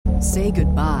Say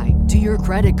goodbye to your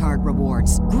credit card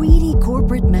rewards. Greedy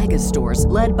corporate mega stores,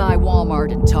 led by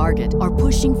Walmart and Target, are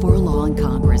pushing for a law in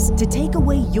Congress to take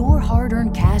away your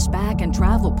hard-earned cash back and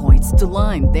travel points to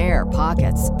line their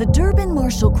pockets. The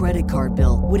Durbin-Marshall credit card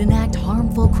bill would enact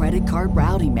harmful credit card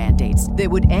routing mandates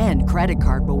that would end credit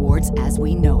card rewards as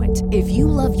we know it. If you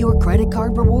love your credit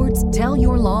card rewards, tell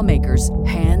your lawmakers,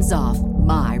 hands off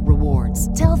my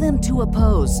rewards. Tell them to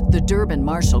oppose the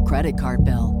Durbin-Marshall credit card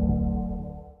bill.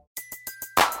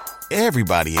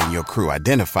 Everybody in your crew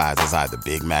identifies as either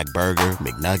Big Mac Burger,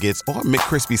 McNuggets, or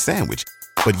McCrispy Sandwich.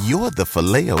 But you're the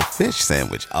Filet-O-Fish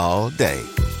Sandwich all day.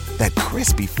 That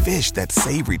crispy fish, that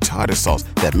savory tartar sauce,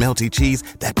 that melty cheese,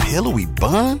 that pillowy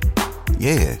bun.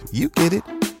 Yeah, you get it.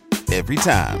 Every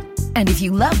time. And if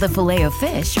you love the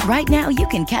Filet-O-Fish, right now you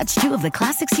can catch two of the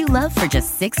classics you love for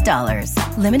just $6.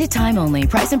 Limited time only.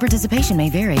 Price and participation may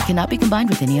vary. Cannot be combined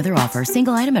with any other offer.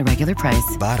 Single item at regular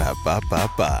price.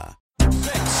 Ba-da-ba-ba-ba.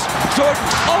 Jordan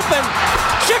open.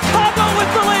 Chicago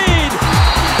with the lead.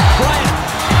 Bryant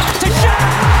to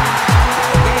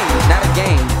Shaq.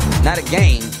 Not a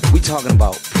game. We talking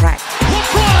about practice.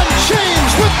 LeBron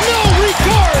James with no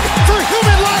regard for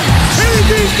human life.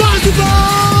 Anything's possible.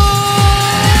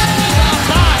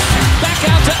 Back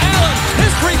out to Allen.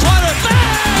 His three-pointer.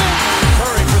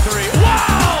 Murray for three.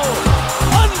 Wow!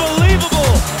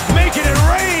 Unbelievable. Making it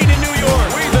rain in New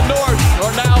York. We the North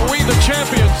are now we the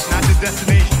champions. Not the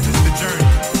destination, it's the journey.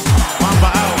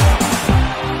 Mamba out.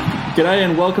 G'day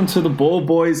and welcome to the Ball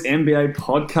Boys NBA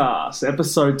podcast,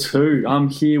 episode 2. I'm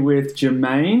here with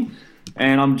Jermaine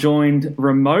and I'm joined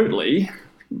remotely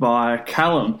by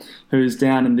Callum, who's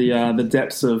down in the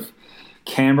depths of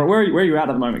Canberra. Where are you at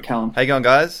the moment, Callum? How you going,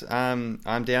 guys? I'm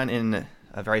down in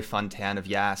a very fun town of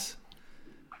Yass.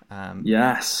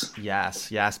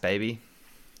 Yass, baby.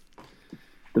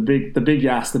 The big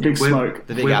Yass, the big smoke.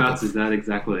 The big Whereabouts apple. is that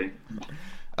exactly?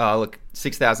 Oh, look,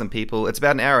 6,000 people. It's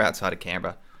about an hour outside of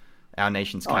Canberra, our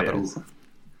nation's capital. Yes.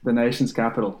 The nation's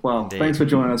capital. Well, Indeed. Thanks for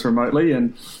joining us remotely,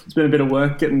 and it's been a bit of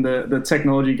work getting the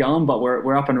technology going, but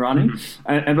we're up and running.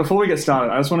 Mm-hmm. And before we get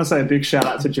started, I just want to say a big shout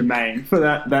out to Jermaine for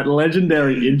that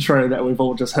legendary intro that we've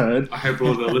all just heard. I hope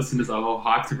all the listeners are all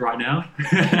hyped right now.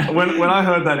 When I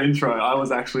heard that intro, I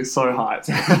was actually so hyped,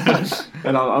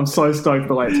 and I'm so stoked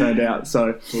the way it turned out.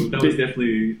 So Well, that was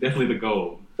definitely the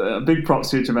goal. Big props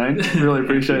to you, Jermaine. Really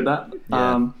appreciate that.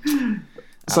 Yeah.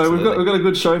 So we've Absolutely. got a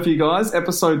good show for you guys.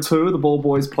 Episode 2 of the Ball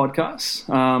Boys podcast.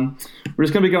 We're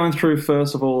just going to be going through,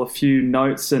 first of all, a few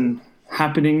notes and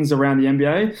happenings around the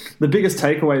NBA. The biggest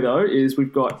takeaway, though, is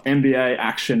we've got NBA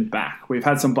action back. We've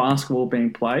had some basketball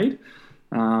being played.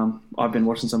 I've been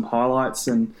watching some highlights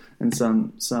and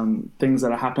some things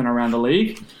that are happening around the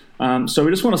league. So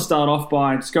we just want to start off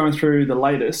by just going through the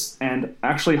latest, and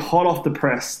actually hot off the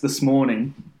press this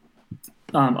morning.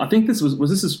 I think this was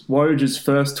Woj's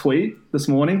first tweet this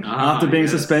morning after being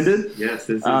suspended. Yes,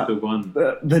 this is the one.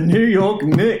 The New York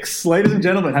Knicks, ladies and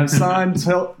gentlemen, have signed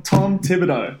Tom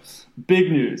Thibodeau. Big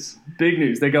news.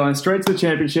 They're going straight to the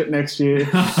championship next year.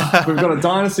 We've got a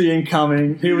dynasty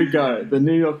incoming. Here we go. The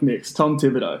New York Knicks, Tom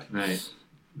Thibodeau. Mate,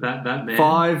 that man.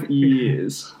 5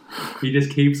 years. He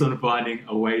just keeps on finding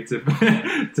a way to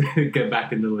to get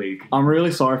back in the league. I'm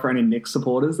really sorry for any Knicks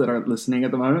supporters that are listening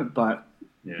at the moment, but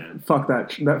Yeah. fuck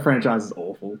that. That franchise is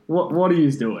awful. What are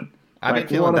you doing? I've been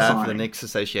feeling what a bad for the signing. Knicks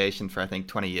Association for, I think,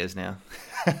 20 years now.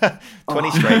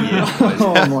 20 straight years, boys.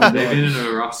 Oh my They've god. been in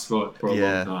a rough spot for a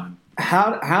Yeah. long time.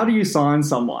 How do you sign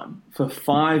someone for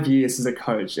 5 years as a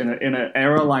coach in an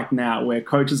era like now where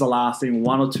coaches are lasting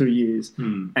 1 or 2 years,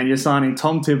 and you're signing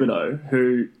Tom Thibodeau,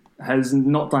 who has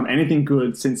not done anything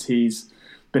good since he's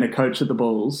been a coach at the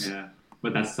Bulls, Yeah.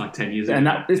 But that's like 10 years ago. and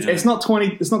it's not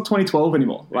 2012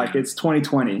 anymore. Like, it's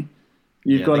 2020.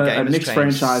 You've got the a game has Knicks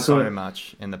changed franchise. so who-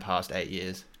 much in the past 8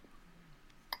 years.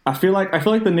 I feel like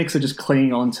the Knicks are just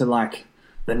clinging on to like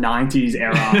the 90s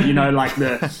era. You know, like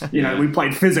we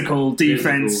played physical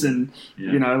defense and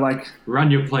like. Run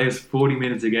your players 40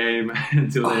 minutes a game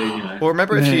until they, Well,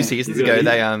 remember a few Man. seasons Yeah.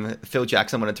 ago, Phil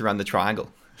Jackson wanted to run the triangle.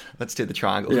 Let's do the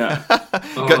triangle. Yeah.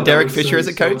 Got Derek Fisher as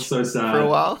a coach so sad. for a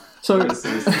while. So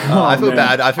I feel man.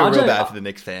 bad. I feel real RJ bad for the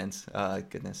Knicks fans.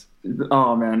 Goodness.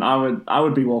 Oh man, I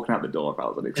would be walking out the door if I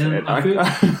was a Knicks fan. And I feel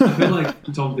like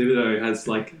Tom Thibodeau has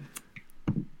like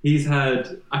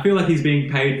I feel like he's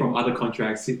being paid from other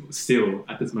contracts still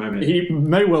at this moment. He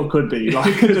may well could be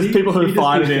like Because just people who he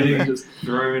fired keeps him. getting And just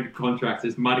thrown contracts,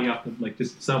 just money up, like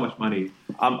just so much money.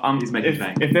 He's making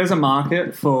bank. if there's a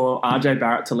market for RJ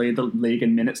Barrett to lead the league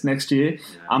in minutes next year,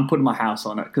 I'm putting my house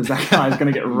on it because that guy's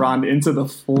going to get run into the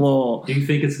floor. Do you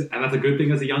think and that's a good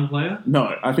thing as a young player?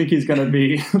 No, I think he's going to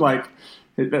be like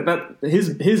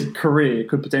his career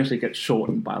could potentially get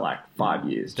shortened by like 5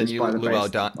 years. The just new by the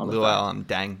Luol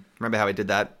Deng. Remember how he did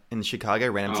that in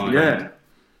Chicago? Ran him to the yeah. ground.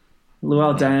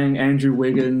 Luol Deng, Andrew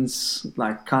Wiggins,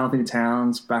 like Karl Anthony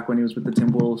Towns back when he was with the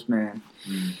Timberwolves, man.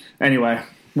 Anyway,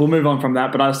 we'll move on from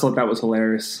that, but I just thought that was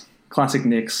hilarious. Classic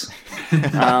Knicks.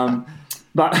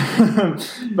 But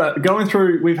going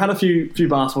through, we've had a few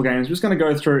basketball games. We're just going to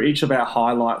go through each of our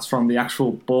highlights from the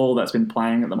actual ball that's been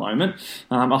playing at the moment.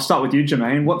 I'll start with you,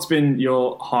 Jermaine. What's been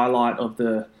your highlight of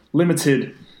the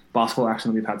limited basketball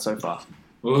action that we've had so far?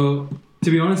 Well,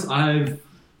 to be honest, I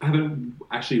haven't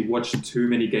actually watched too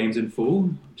many games in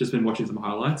full. Just been watching some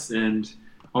highlights, and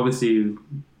obviously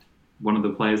one of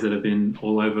the players that have been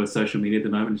all over social media at the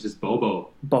moment is just Bobo.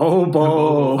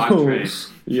 Bobo hype train.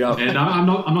 Yeah. And I'm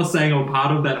not saying I'm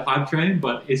part of that hype train,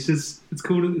 but it's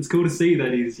cool to see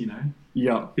that he's he's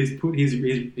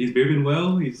moving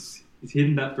well. He's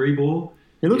hitting that 3 ball.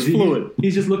 He looks fluid.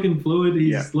 He's just looking fluid.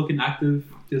 He's looking active.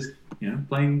 Just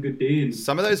playing good D. And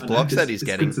some of those blocks that he's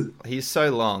getting, he's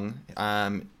so long.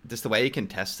 Just the way he can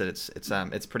test it,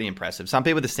 it's pretty impressive. Some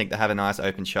people just think they have a nice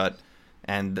open shot.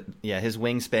 And his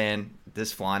wingspan,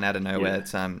 just flying out of nowhere.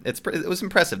 Yeah. It was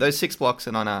impressive. Those 6 blocks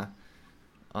and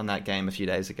on that game a few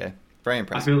days ago, very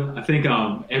impressive. I think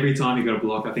every time you got a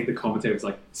block, I think the commentator was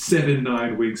like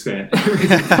 7'9" wingspan every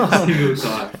single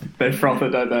time. They froth it,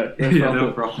 don't they?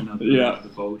 They're frothing up the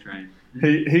ball train.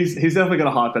 He's definitely going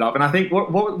to hype it up. And I think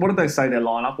what did they say their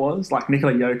lineup was? Like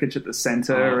Nikola Jokic at the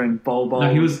center and Bol.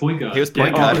 No, he was point guard.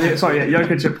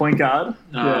 Jokic at point guard.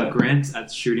 Grant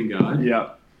at shooting guard. Yeah.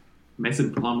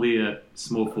 Mason Plumlee at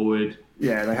small forward.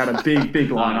 Yeah, they had a big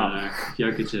lineup.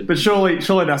 Jokic. But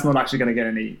surely that's not actually going to get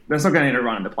any. That's not going to get a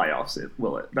run in the playoffs,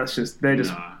 will it? That's just they're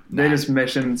just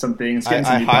meshing some things. I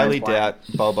highly doubt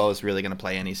Bobo is really going to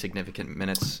play any significant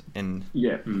minutes in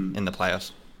the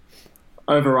playoffs.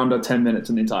 Over under 10 minutes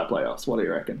in the entire playoffs. What do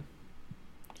you reckon?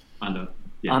 Under.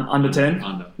 Yeah. Under 10?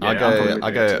 Under. Yeah,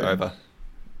 I'll go over.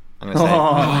 I'm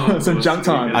going to say some junk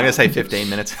time. I'm going to say 15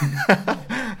 minutes.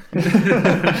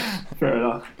 Fair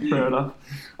enough.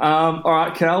 All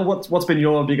right, Cal, what's been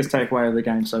your biggest takeaway of the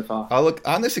game so far? Oh, look,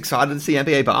 I'm just excited to see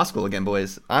NBA basketball again,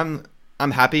 boys. I'm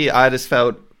happy. I just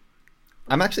felt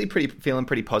I'm actually feeling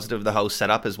pretty positive of the whole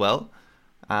setup as well.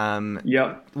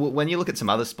 Yep. When you look at some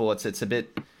other sports, it's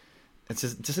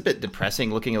just a bit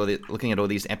depressing looking at all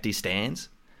these empty stands.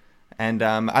 And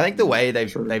I think the way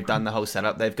they've done the whole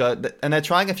setup, they're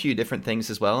trying a few different things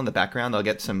as well in the background. They'll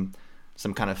get some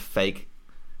kind of fake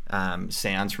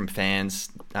sounds from fans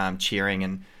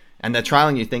cheering, and they're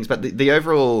trialing new things. But the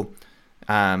overall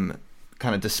kind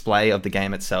of display of the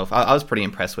game itself, I was pretty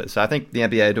impressed with. So I think the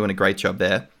NBA are doing a great job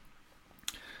there.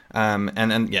 I'm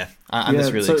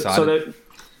just really excited.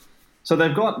 So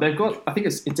they've got I think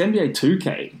it's NBA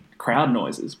 2K crowd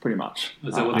noises pretty much.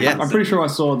 I'm pretty sure I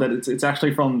saw that it's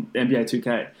actually from NBA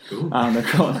 2K.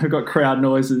 Cool. They've got crowd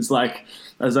noises like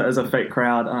as a fake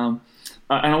crowd.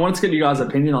 And I wanted to get you guys'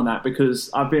 opinion on that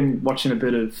because I've been watching a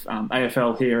bit of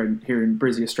AFL here in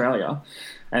Brizzy, Australia,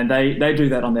 and they do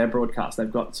that on their broadcast.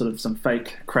 They've got sort of some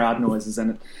fake crowd noises,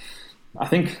 and I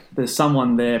think there's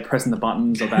someone there pressing the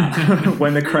buttons about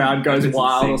when the crowd goes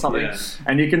wild or something. Yeah.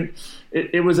 And you can.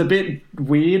 It was a bit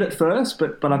weird at first,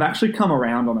 but I've actually come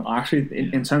around on it.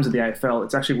 In terms of the AFL,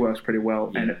 it's actually works pretty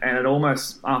well, and it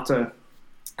almost after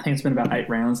I think it's been about 8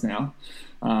 rounds now.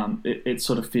 It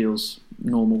sort of feels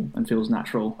normal and feels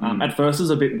natural. At first, it's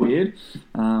a bit weird,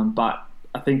 but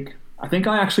I think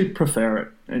I actually prefer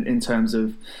it in terms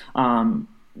of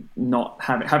not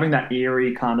having that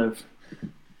eerie kind of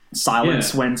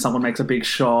silence when someone makes a big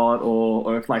shot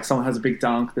or if like someone has a big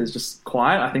dunk. There's just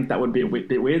quiet. I think that would be a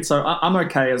bit weird. So I'm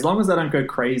okay as long as they don't go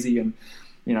crazy and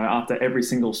after every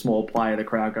single small play the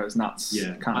crowd goes nuts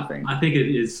kind of thing. I think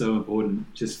it is so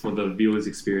important just for the viewer's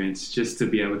experience, just to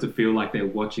be able to feel like they're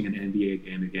watching an NBA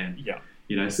game again. Yeah.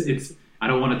 It's I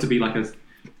don't want it to be like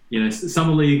a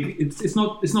summer league. It's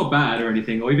not bad or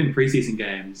anything, or even preseason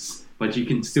games, but you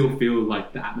can still feel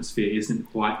like the atmosphere isn't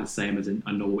quite the same as a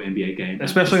normal NBA game,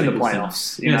 especially in the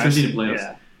playoffs. Especially in the playoffs.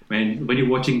 Yeah. When you're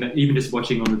watching that, even just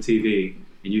watching on the TV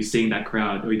and you're seeing that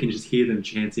crowd, or you can just hear them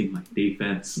chanting like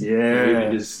defense. Yeah. Or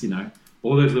even just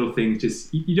all those little things.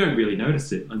 Just you don't really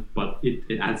notice it, but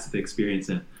it adds to the experience.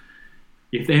 And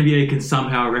if the NBA can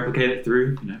somehow replicate it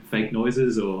through fake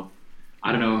noises, or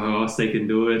I don't know how else they can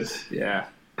do it. Yeah.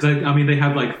 Because I mean, they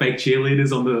have like fake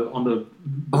cheerleaders on the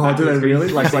oh, do they really?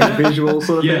 Like visual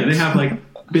sort of things? things? They have like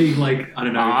big I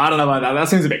don't know. I don't know about that. That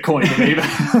seems a bit corny to me.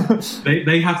 But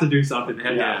they have to do something.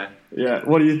 Yeah.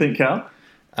 What do you think, Cal?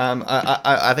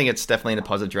 I think it's definitely in a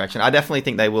positive direction. I definitely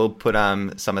think they will put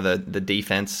some of the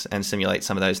defense and simulate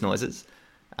some of those noises.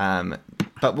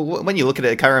 But when you look at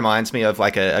it, it kind of reminds me of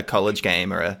like a college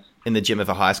game or in the gym of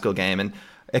a high school game. And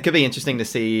it could be interesting to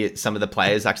see some of the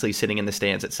players actually sitting in the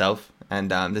stands itself and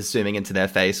just zooming into their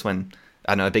face when,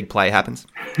 I don't know, a big play happens.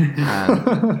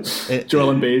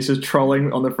 Joel Embiid is just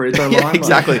trolling on the free throw line. Yeah,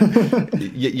 exactly.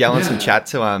 Yelling some chat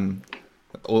to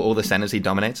all the centers he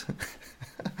dominates.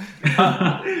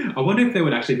 I wonder if they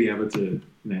would actually be able to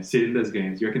sit in those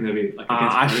games. You reckon they'll be like?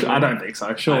 I don't think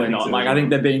so. Surely not. So, I think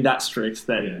they're being that strict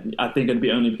that I think it'd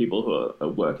be only people who are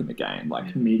working the game,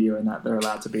 like media and that, they're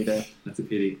allowed to be there. That's a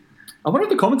pity. I wonder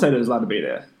if the commentator is allowed to be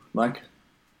there. Like,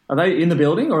 are they in the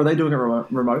building or are they doing it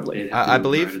remotely? I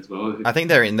believe. I think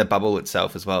they're in the bubble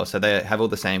itself as well, so they have all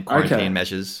the same quarantine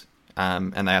measures,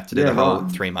 and they have to do the whole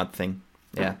 3-month thing.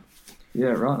 Yeah. Yeah.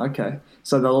 Right. Okay.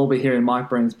 So they'll all be hearing Mike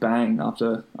Breen's bang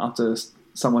after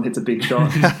someone hits a big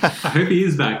shot. I hope he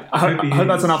is back. I hope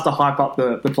that's enough to hype up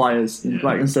the players,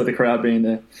 like instead of the crowd being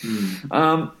there.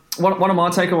 One of my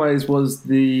takeaways was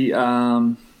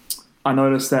I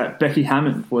noticed that Becky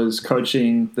Hammond was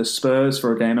coaching the Spurs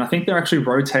for a game, and I think they're actually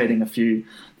rotating a few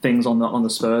things on the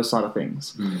Spurs side of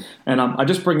things. And I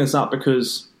just bring this up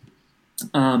because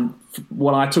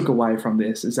what I took away from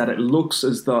this is that it looks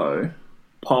as though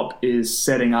Pop is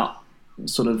setting up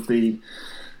sort of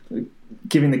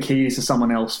giving the keys to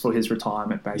someone else for his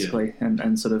retirement, basically,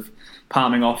 and sort of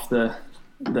palming off the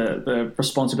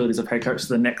responsibilities of head coach to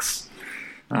the next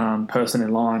person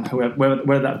in line,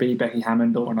 whether that be Becky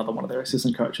Hammond or another one of their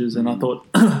assistant coaches. And I thought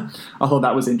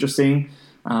that was interesting,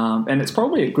 and it's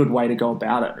probably a good way to go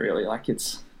about it. Really, like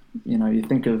it's you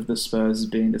think of the Spurs as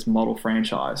being this model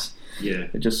franchise. Yeah,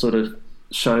 it just sort of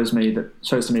shows to me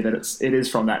that it is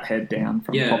from that head down,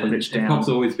 from Popovich down. Pop's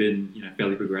always been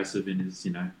fairly progressive in his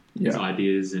his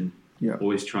ideas and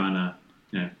always trying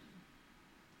to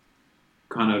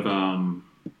kind of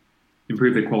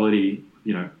improve the quality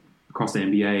across the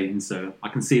NBA, and so I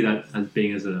can see that as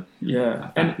being a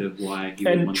factor of why he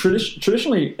would want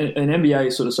traditionally in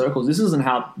NBA sort of circles, this isn't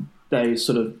how they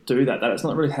sort of do that. That's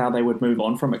not really how they would move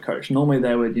on from a coach. Normally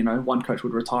they would, one coach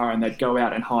would retire and they'd go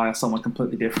out and hire someone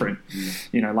completely different,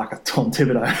 like a Tom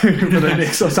Thibodeau for the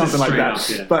Knicks or something like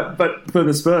that. But for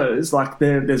the Spurs, like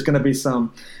there's going to be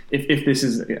some, if this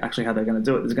is actually how they're going to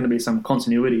do it, there's going to be some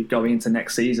continuity going into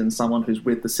next season, someone who's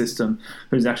with the system,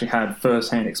 who's actually had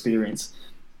first-hand experience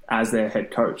as their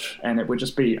head coach. And it would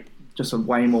just be a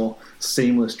way more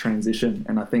seamless transition.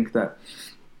 And I think that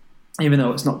even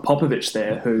though it's not Popovich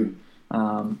there, who,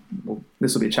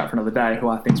 this will be a chat for another day, who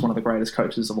I think is one of the greatest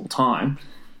coaches of all time,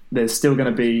 there's still going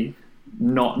to be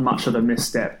not much of a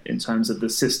misstep in terms of the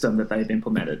system that they've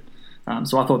implemented.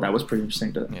 So I thought that was pretty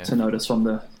interesting to notice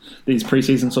from these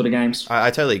preseason sort of games.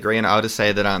 I totally agree, and I'll just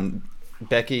say that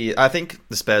Becky, I think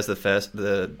the Spurs are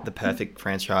the perfect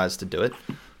franchise to do it.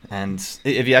 And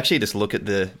if you actually just look at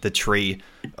the tree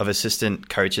of assistant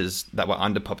coaches that were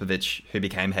under Popovich who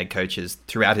became head coaches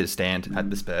throughout his stand at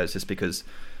the Spurs, just because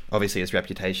obviously his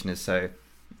reputation is so,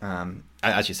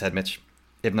 as you said, Mitch,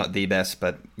 if not the best,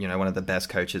 but one of the best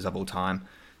coaches of all time.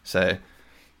 So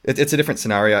it's a different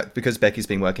scenario because Becky's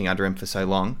been working under him for so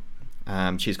long.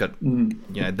 She's got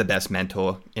the best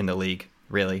mentor in the league,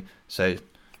 really. So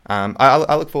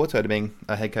I look forward to her to being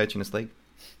a head coach in this league.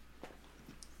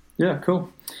 Yeah,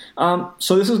 cool.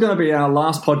 So this is going to be our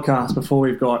last podcast before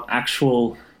we've got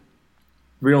actual,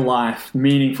 real life,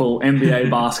 meaningful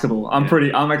NBA basketball.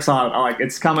 I'm excited.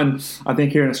 It's coming, I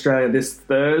think, here in Australia this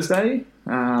Thursday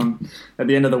at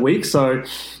the end of the week. So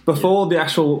before the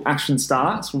actual action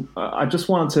starts, I just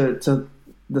wanted to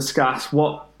discuss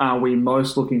what are we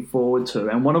most looking forward to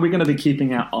and what are we going to be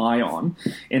keeping our eye on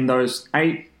in those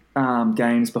 8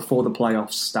 games before the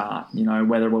playoffs start.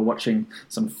 Whether we're watching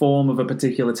some form of a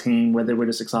particular team, whether we're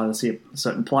just excited to see a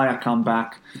certain player come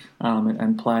back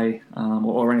and play,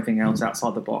 or anything else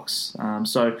outside the box.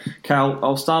 So, Cal,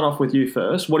 I'll start off with you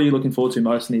first. What are you looking forward to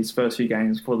most in these first few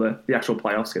games before the actual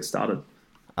playoffs get started?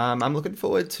 I'm looking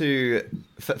forward to,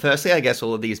 firstly, I guess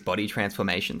all of these body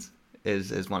transformations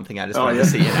is one thing I just want to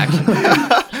see in action.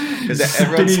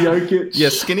 Skinny Jokic. Yeah,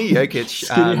 skinny Jokic.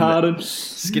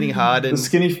 Skinny Harden.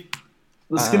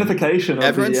 The skinification of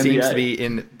everyone the NBA. seems to be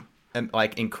in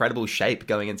incredible shape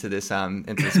going into this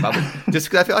bubble. Just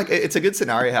because I feel like it's a good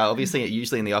scenario how obviously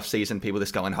usually in the off season people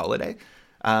just go on holiday.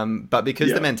 But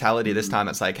because the mentality this time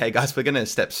it's like, hey guys, we're going to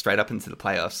step straight up into the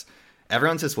playoffs.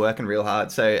 Everyone's just working real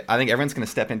hard. So I think everyone's going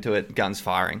to step into it guns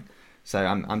firing. So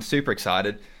I'm super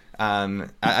excited.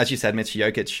 As you said, Mitch,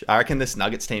 Jokic, I reckon this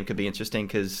Nuggets team could be interesting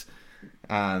because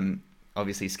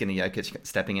obviously skinny Jokic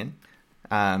stepping in.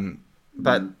 I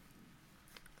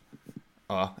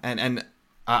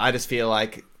just feel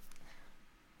like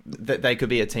that they could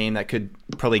be a team that could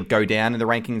probably go down in the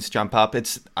rankings, jump up.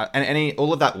 It's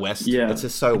all of that West. Yeah. It's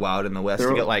just so wild in the West.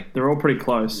 They're all pretty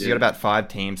close. You got about 5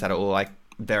 teams that are all like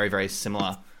very, very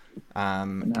similar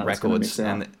records,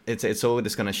 and it's all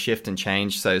just going to shift and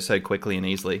change so quickly and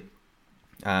easily.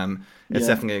 It's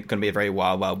definitely going to be a very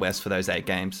wild West for those 8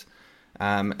 games.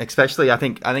 Especially, I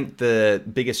think the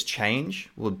biggest change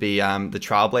would be the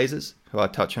Trailblazers, who I'll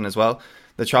touch on as well.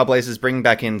 The Trailblazers bring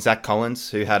back in Zach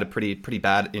Collins, who had a pretty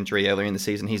bad injury earlier in the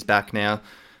season. He's back now.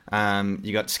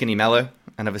 You got Skinny Mello,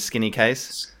 another skinny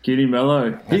case. Skinny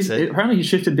Mello. Apparently he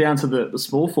shifted down to the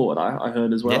small forward, I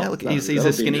heard as well. Yeah, look, he's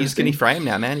a skinny frame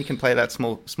now, man. He can play that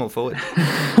small forward.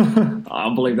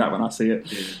 I'll believe that when I see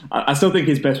it. Yeah. I still think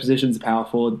his best position is power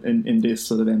forward in this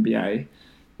sort of NBA.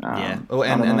 And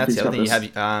that's the other thing.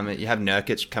 You have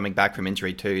Nurkic coming back from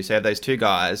injury too. So you have those 2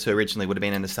 guys who originally would have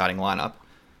been in the starting lineup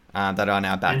that are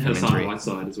now back from injury.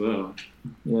 Whiteside as well.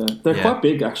 Yeah, they're quite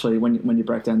big actually when you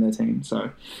break down their team.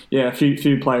 So yeah, a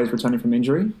few players returning from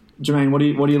injury. Jermaine, what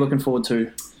are you looking forward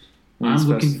to? I'm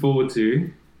looking forward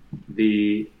to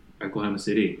the Oklahoma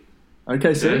City.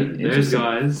 OKC. Those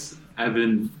guys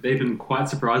they've been quite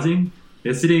surprising.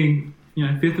 They're sitting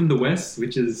 5th in the West,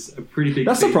 which is a pretty big.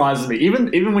 That surprises me.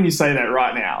 Even when you say that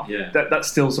right now, that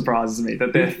still surprises me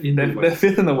that they're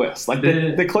 5th in the West. Like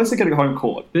they're close to getting home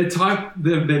court. They're tied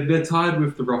with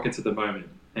the Rockets at the moment,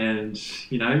 and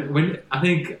when I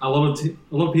think a lot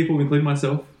of people, including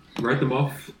myself, wrote them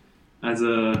off as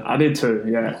a. I did too.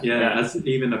 Yeah. As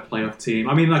even a playoff team.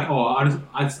 I mean,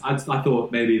 I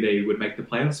thought maybe they would make the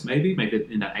playoffs, maybe make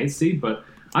it in that 8th seed, but.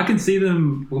 I can see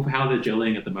them with how they're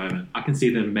gelling at the moment. I can see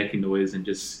them making noise and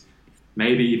just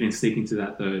maybe even sneaking to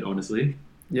that 3rd, honestly.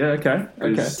 Yeah, okay.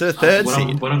 So 3rd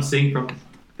seed. What I'm seeing from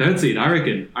 3rd seed, I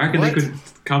reckon they could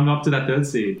come up to that 3rd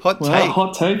seed.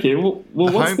 Hot take here. Well,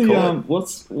 what's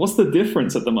the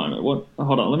difference at the moment?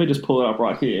 Hold on, let me just pull it up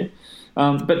right here.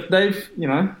 But they've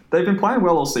been playing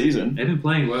well all season. They've been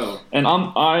playing well, and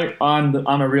I'm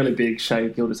a really big Shai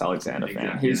Gilgeous-Alexander fan.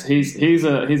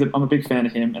 I'm a big fan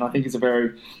of him, and I think he's a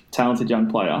very talented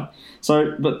young player.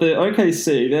 So, but the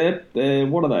OKC, they're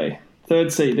what are they?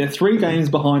 3rd seed. They're 3 games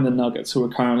behind the Nuggets, who are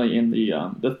currently in the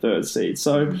 3rd seed.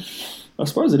 So. I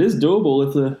suppose it is doable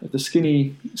if the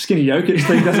skinny Jokic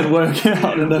thing doesn't work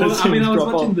out. And I was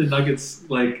watching the Nuggets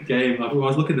game. I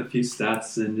was looking at a few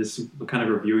stats and just kind of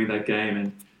reviewing that game,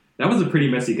 and that was a pretty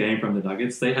messy game from the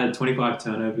Nuggets. They had 25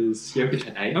 turnovers. Jokic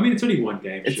had 8. I mean, it's only one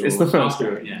game. It's the first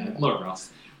game. Yeah, a lot of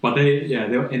rust. But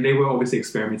they were obviously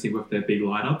experimenting with their big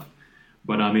lineup.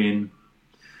 But I mean.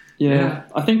 Yeah,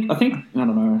 I think I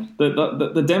don't know.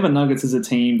 The Denver Nuggets is a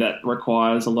team that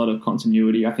requires a lot of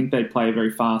continuity. I think they play very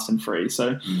fast and free,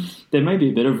 so there may be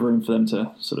a bit of room for them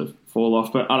to sort of fall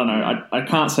off. But I don't know. I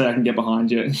can't say I can get behind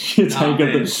you. You take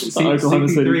the Oklahoma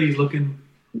City.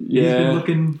 He's been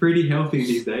looking pretty healthy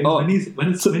these days. When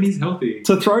he's healthy.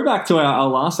 To throw back to our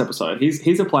last episode,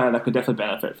 he's a player that could definitely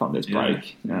benefit from this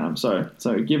break.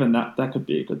 So given that could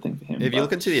be a good thing for him. If you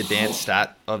look into the advanced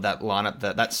stat of that lineup,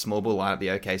 that small ball lineup the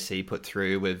OKC put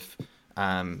through with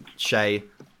Shai,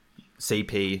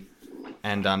 CP,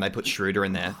 and they put Schroeder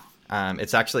in there.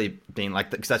 It's actually been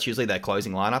because that's usually their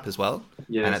closing lineup as well,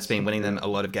 and it's been winning them a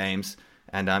lot of games.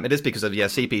 And it is because of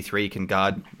CP3 can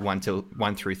guard 1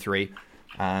 through 3.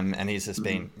 And he's just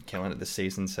been killing it this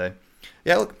season. So,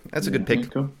 yeah, look, that's a good pick. Yeah,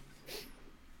 cool.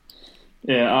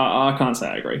 Yeah, I can't say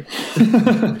I agree.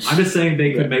 I'm just saying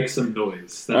they could make some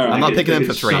noise. I'm not picking them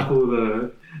for 3. Shuffle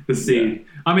the seed. Yeah.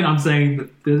 I mean, I'm saying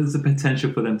that there's a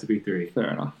potential for them to be 3.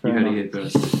 Fair enough. You heard it here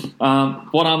first.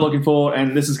 What I'm looking for,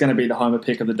 and this is going to be the homer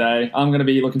pick of the day, I'm going to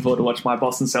be looking forward to watch my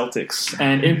Boston Celtics.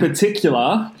 And in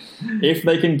particular, if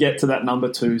they can get to that number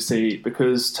 2 seed.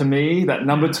 Because to me, that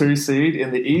number 2 seed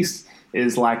in the East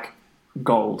is like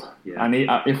gold.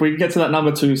 Yeah. If we get to that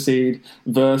number 2 seed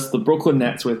versus the Brooklyn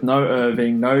Nets with no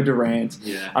Irving, no Durant,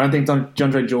 I don't think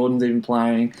DeAndre Jordan's even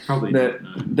playing. Probably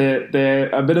they're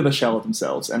a bit of a shell of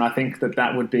themselves, and I think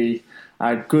that would be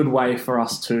a good way for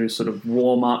us to sort of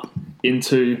warm up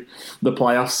into the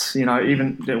playoffs.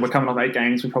 Even we're coming off 8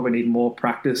 games, we probably need more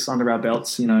practice under our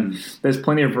belts. There's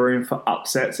plenty of room for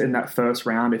upsets in that first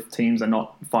round if teams are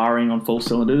not firing on full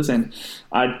cylinders, and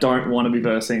I don't want to be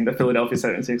versing the Philadelphia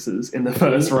 76ers in the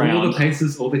first round. All the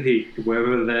Pacers or the Heat,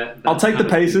 wherever they're... I'll take the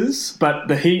Pacers, but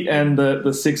the Heat and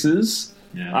the Sixers,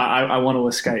 I want to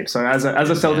escape. So as a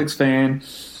Celtics fan,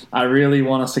 I really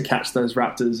want us to catch those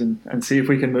Raptors and see if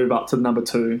we can move up to number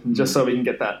 2, and just so we can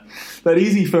get that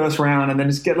easy first round, and then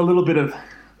just get a little bit of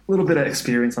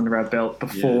experience under our belt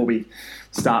before we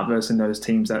start versing those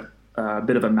teams that are a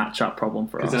bit of a matchup problem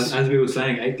for us. As we were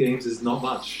saying, 8 games is not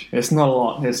much. It's not a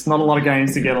lot. It's not a lot of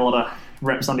games to get a lot of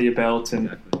reps under your belt,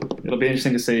 and It'll be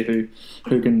interesting to see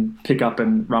who can pick up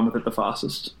and run with it the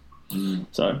fastest.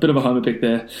 So a bit of a homer pick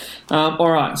there.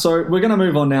 All right, so we're going to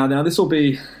move on now. Now this will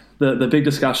be the big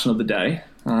discussion of the day.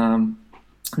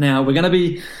 Now we're going to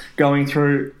be going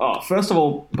through. First of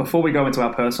all, before we go into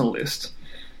our personal list,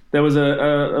 there was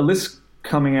a list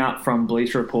coming out from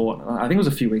Bleacher Report. I think it was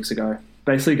a few weeks ago.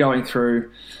 Basically going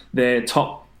through their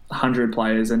top 100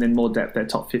 players and in more depth their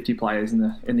top 50 players in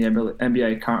the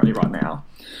NBA currently right now.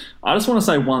 I just want to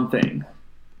say one thing.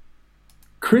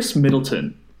 Chris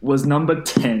Middleton was number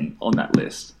 10 on that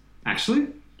list. Actually?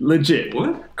 Legit.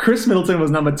 What? Chris Middleton was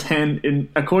number 10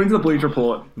 according to the Bleacher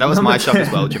Report. That was my shot 10.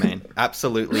 as well, Jermaine.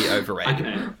 Absolutely overrated.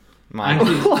 Okay.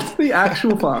 What the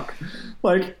actual fuck?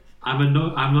 Like, I'm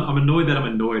annoyed that I'm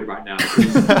annoyed right now.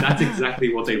 Because that's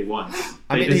exactly what they want.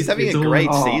 I mean, he's having a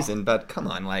great season, but come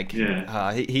on, like,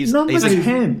 he's number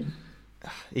 10.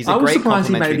 He's a great complementary player. I was surprised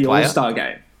he made the All-Star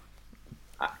game.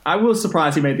 I was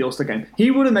surprised he made the All-Star game.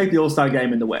 He wouldn't make the All-Star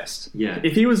game in the West. Yeah.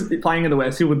 If he was playing in the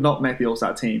West, he would not make the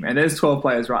All-Star team. And there's 12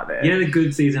 players right there. He had a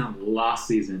good season last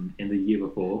season and the year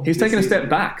before. He's taken a step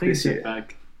back this year.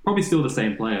 Probably still the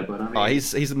same player, but I mean...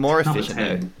 he's more efficient,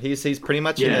 though. He's pretty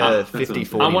much in a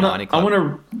 50-40-90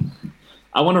 club.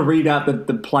 I want to read out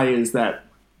the players that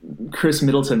Chris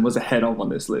Middleton was ahead of on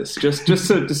this list. Just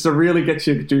to really get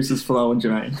your juices flowing,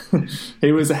 Jermaine.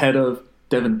 He was ahead of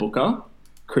Devin Booker,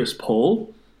 Chris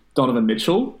Paul, Donovan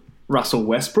Mitchell, Russell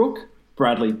Westbrook,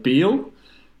 Bradley Beal.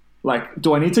 Like,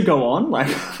 do I need to go on? Like,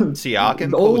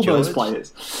 Siakam, all Paul those George.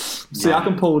 players.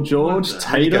 Siakam, Paul George,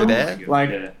 Tatum.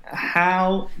 Like,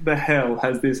 how the hell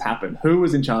has this happened? Who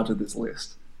was in charge of this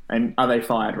list? And are they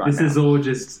fired right now? This is all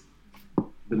just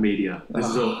the media. This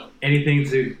is all anything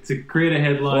to create a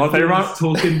headline. Well, get us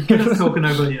talking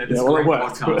over this great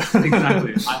podcast.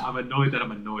 Exactly. I'm annoyed that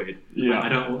I'm annoyed. Yeah. I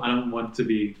don't want to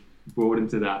be brought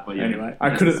into that. But yeah, anyway,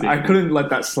 I couldn't let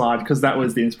that slide because that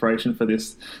was the inspiration for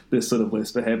this sort of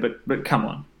list for here. But come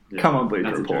on. Yeah, come on,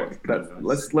 Bleacher Report.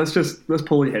 Let's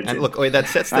pull your heads and in. Look, that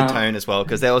sets the tone as well,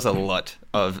 because there was a lot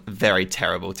of very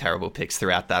terrible picks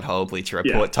throughout that whole Bleacher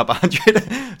Report top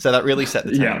 100. So that really set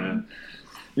the tone.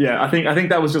 Yeah, I think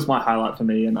that was just my highlight for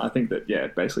me, and I think that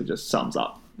it basically just sums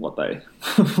up what they're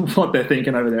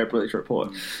thinking over there at Bleacher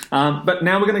Report. But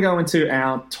now we're going to go into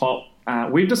our top.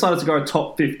 We've decided to go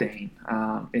top 15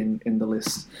 in the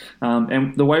list,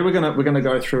 and the way we're going to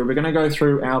go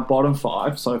through our bottom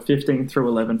 5, so 15 through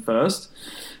 11 first,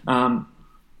 and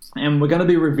we're going to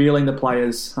be revealing the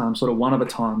players sort of one at a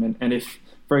time. And if,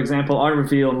 for example, I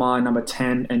reveal my number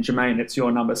 10 and Jermaine, it's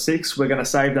your number 6, we're going to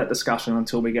save that discussion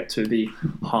until we get to the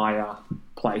higher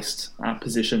placed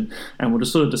position, and we'll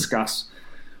just sort of discuss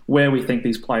where we think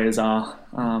these players are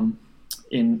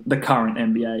in the current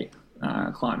NBA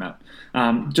climate.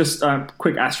 Just a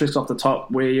quick asterisk off the top,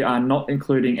 we are not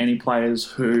including any players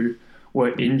who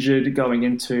were injured going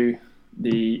into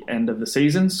the end of the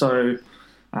season. So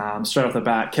straight off the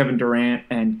bat, Kevin Durant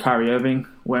and Kyrie Irving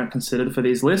weren't considered for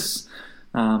these lists.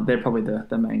 They're probably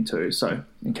the main two. So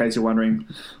in case you're wondering,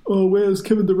 where's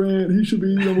Kevin Durant? He should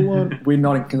be number 1. We're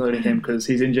not including him because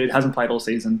he's injured, hasn't played all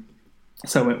season.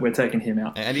 So we're taking him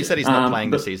out. And he said he's not playing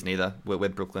this season either. We're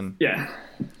Brooklyn. Yeah,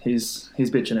 he's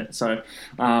bitching it. So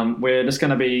we're just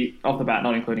going to be, off the bat,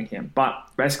 not including him. But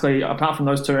basically, apart from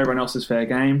those two, everyone else is fair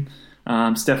game.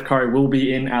 Steph Curry will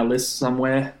be in our list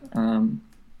somewhere.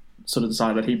 Sort of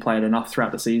decided that he played enough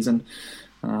throughout the season.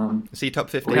 Is he top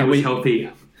 15? He was healthy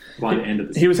by the end of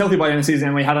the season. He was healthy by the end of the season,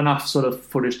 and we had enough sort of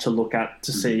footage to look at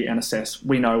to see and assess.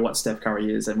 We know what Steph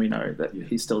Curry is, and we know that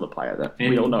he's still the player that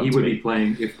we all know. He would be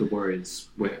playing if the Warriors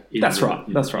were in. That's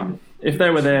right. If they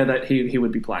were there, that he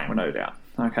would be playing, no doubt.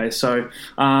 Okay, so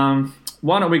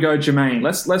why don't we go, Jermaine?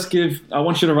 Let's give. I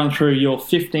want you to run through your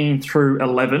 15 through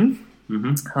 11.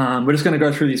 Mm-hmm. We're just going to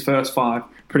go through these first 5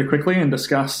 pretty quickly and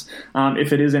discuss.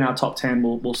 If it is in our top 10,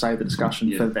 we'll save the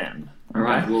discussion for them. All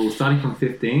right. Well, starting from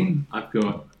 15, I've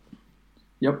got.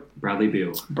 Yep. Bradley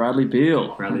Beal.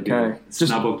 Okay.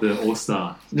 Snub of the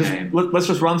All-Star game. Let's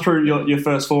just run through your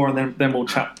first 4 and then we'll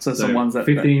chat to some ones that...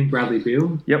 15, Bradley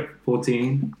Beal. Yep.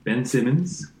 14, Ben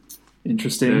Simmons.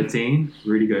 Interesting. 13,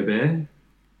 Rudy Gobert.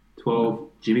 12,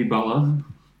 Jimmy Butler.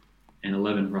 And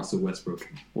 11, Russell Westbrook.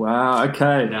 Wow,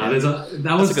 okay. Now,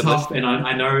 that was tough, and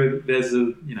I know there's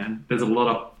a lot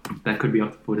of... That could be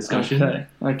up for discussion.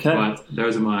 Okay. But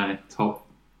those are my top...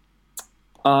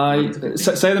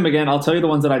 say them again. I'll tell you the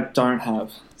ones that I don't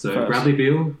have. So first. Bradley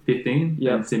Beal, 15.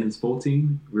 Yep. Ben Simmons,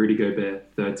 14. Rudy Gobert,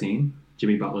 13.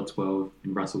 Jimmy Butler, 12.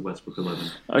 And Russell Westbrook,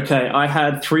 11. Okay, I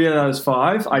had 3 of those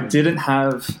 5. I didn't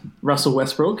have Russell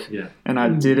Westbrook. Yeah. And I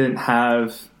didn't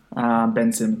have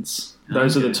Ben Simmons.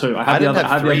 Those are the two. I didn't had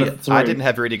have the other three. I didn't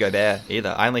have Rudy Gobert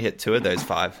either. I only hit 2 of those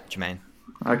 5, Jermaine.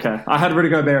 Okay, I had Rudy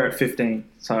Gobert at 15.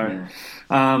 So,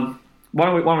 why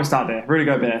don't we start there? Rudy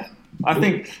Gobert. I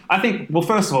think. Well,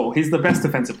 first of all, he's the best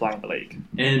defensive player in the league,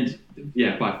 and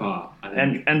by far, I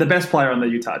think. and the best player on the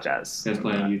Utah Jazz. Best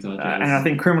player on Utah Jazz, and I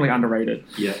think criminally underrated.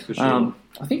 Yeah, for sure.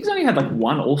 I think he's only had like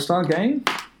 1 All-Star game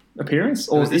appearance,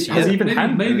 or has he even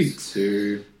had maybe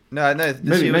 2? No.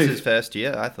 This year was his first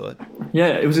year, I thought. Yeah,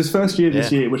 it was his first year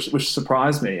this year, which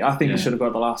surprised me. I think he should have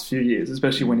got the last few years,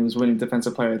 especially when he was winning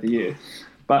Defensive Player of the Year.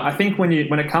 But I think when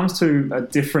it comes to a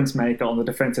difference maker on the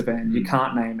defensive end, you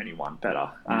can't name anyone better.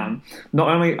 Not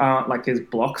only are like his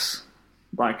blocks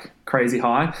like crazy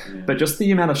high, but just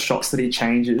the amount of shots that he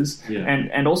changes,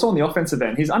 and also on the offensive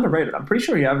end, he's underrated. I'm pretty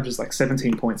sure he averages like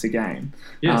 17 points a game,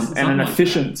 and an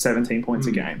efficient 17 points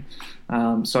a game.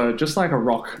 So just like a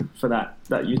rock for that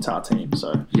Utah team.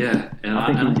 So and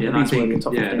I think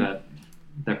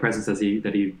that presence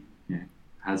that he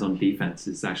has on defense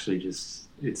is actually just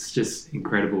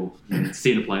incredible. And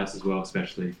seeing the playoffs as well,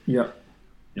 especially. Yep.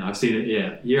 I've seen it.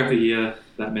 Year after year,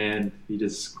 that man,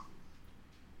 he's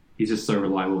just so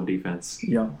reliable on defense.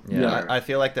 Yeah. I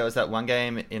feel like there was that one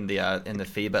game in the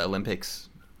FIBA Olympics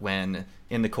when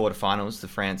in the quarterfinals, the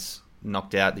France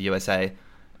knocked out the USA,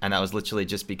 and that was literally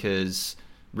just because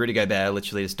Rudy Gobert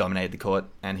literally just dominated the court,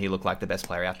 and he looked like the best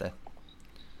player out there.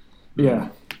 Yeah.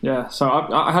 So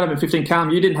I had him at 15. Cam,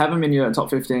 you didn't have him in your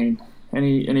top 15.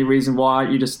 Any reason why?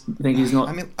 You just think he's not?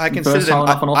 I mean, I considered him.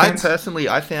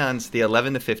 I found the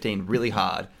 11 to 15 really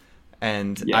hard,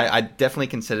 and I definitely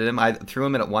considered him. I threw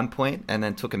him in at one point and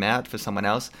then took him out for someone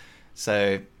else.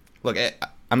 So, look,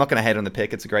 I'm not going to hate on the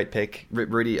pick. It's a great pick.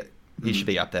 Rudy, he should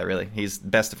be up there. Really, he's the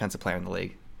best defensive player in the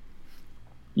league.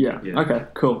 Yeah. Okay.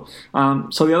 Cool.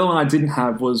 So the other one I didn't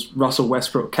have was Russell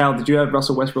Westbrook. Cal, did you have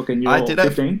Russell Westbrook in your 15? I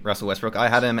did have Russell Westbrook. I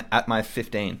had him at my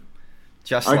 15.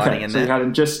 Just sliding in so there. You had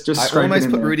him just I almost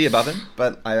put there. Rudy above him,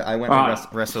 but I went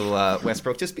with Russell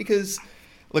Westbrook just because,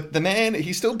 look, the man,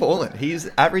 he's still balling. He's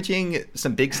averaging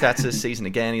some big stats this season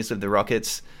again. He's with the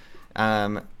Rockets.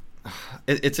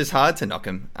 It's just hard to knock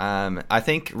him. I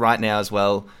think right now as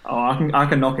well. Oh, I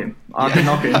can knock him. I can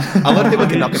knock him. A lot of people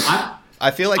can knock him. I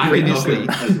feel like previously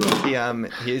well.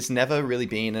 he's never really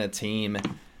been in a team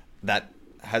that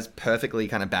has perfectly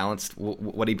kind of balanced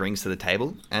what he brings to the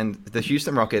table. And the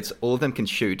Houston Rockets, all of them can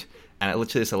shoot, and it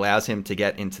literally just allows him to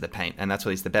get into the paint. And that's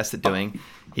what he's the best at doing.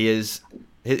 His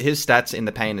stats in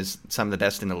the paint is some of the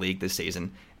best in the league this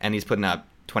season, and he's putting up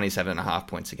 27.5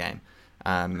 points a game.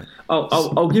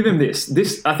 I'll give him this.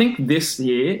 I think this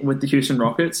year with the Houston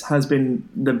Rockets has been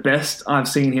the best I've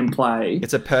seen him play.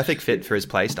 It's a perfect fit for his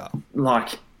play style.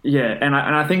 And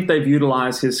I think they've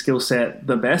utilized his skill set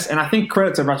the best. And I think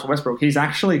credit to Russell Westbrook, he's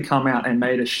actually come out and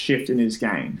made a shift in his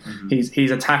game. Mm-hmm.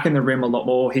 He's attacking the rim a lot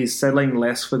more. He's settling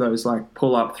less for those like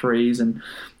pull up threes and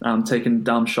taking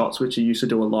dumb shots, which he used to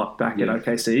do a lot back at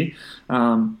OKC.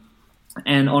 And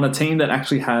on a team that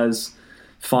actually has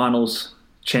finals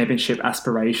championship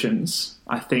aspirations,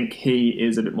 I think he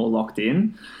is a bit more locked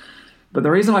in. But the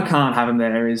reason I can't have him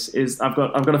there is I've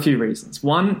got a few reasons.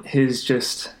 One is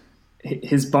just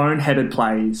his boneheaded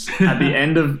plays at the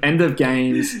end of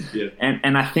games,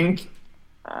 and I think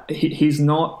he's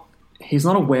not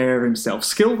aware of himself.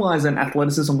 Skill wise and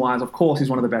athleticism wise, of course, he's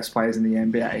one of the best players in the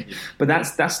NBA. Yeah. But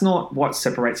that's not what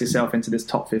separates yourself into this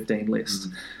top 15 list.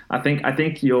 Mm-hmm. I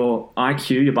think your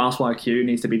IQ, your basketball IQ,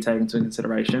 needs to be taken into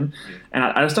consideration. Yeah. And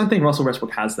I just don't think Russell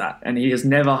Westbrook has that, and he has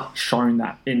never shown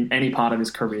that in any part of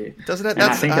his career. I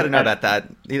don't know about that.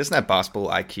 He doesn't have basketball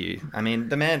IQ. I mean,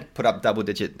 the man put up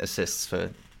double-digit assists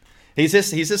for. He's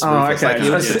just ruthless. Okay. Like he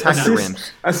was attacking the rim.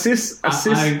 Assists.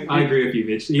 I agree with you,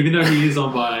 Mitch. Even though he is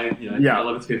on by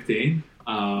 11 to 15.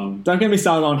 Don't get me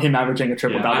started on him averaging a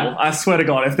triple-double. I swear to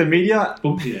God, if the media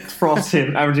frosts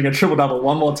him averaging a triple-double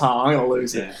one more time, I'm going to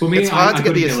lose it. For me, it's hard to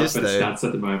get the assist, though. Stats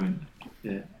at the moment.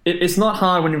 Yeah. It's not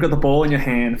hard when you've got the ball in your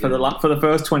hand for the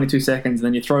first 22 seconds, and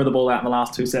then you throw the ball out in the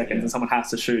last 2 seconds, and someone has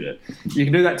to shoot it. You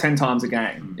can do that 10 times a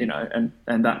game,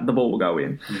 and that the ball will go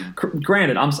in.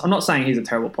 Granted, I'm not saying he's a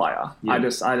terrible player. I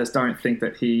just don't think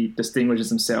that he distinguishes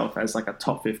himself as like a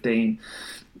top 15,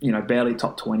 barely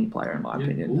top 20 player in my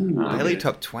opinion. Barely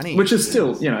top 20, which is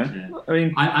still, I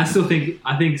mean, I still think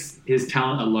his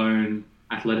talent alone,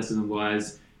 athleticism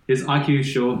wise, his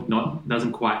IQ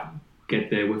doesn't quite get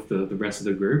there with the rest of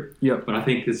the group. Yep. But I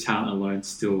think his talent alone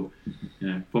still,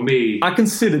 for me, I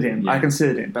considered him.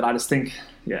 But I just think,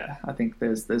 I think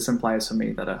there's some players for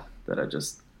me that are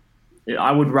just.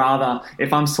 I would rather,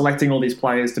 if I'm selecting all these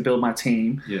players to build my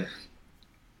team,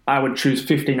 I would choose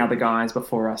 15 other guys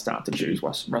before I start to choose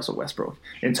Russell Westbrook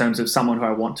in terms of someone who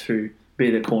I want to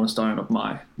be the cornerstone of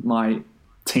my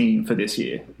team for this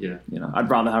year. Yeah. I'd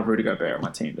rather have Rudy Gobert on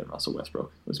my team than Russell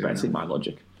Westbrook. Was basically my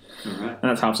logic. All right. And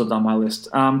that's how I've sort of done my list.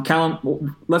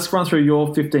 Callum, let's run through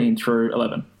your 15 through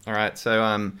 11. All right.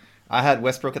 So I had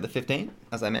Westbrook at the 15,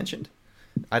 as I mentioned.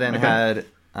 I then had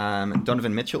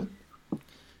Donovan Mitchell,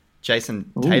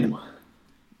 Jason Tatum,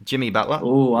 Jimmy Butler.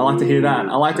 Oh, I like to hear that.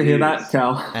 I like to hear that,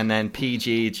 Cal. And then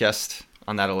PG just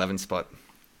on that 11 spot.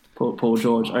 Paul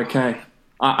George. Okay.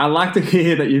 I like to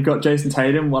hear that you've got Jason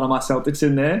Tatum, one of my Celtics,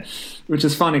 in there, which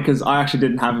is funny because I actually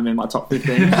didn't have him in my top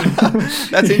 15.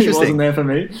 That's interesting. He wasn't there for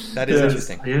me. That is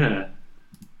interesting. Yeah.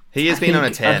 He has been on a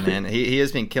tear, man. He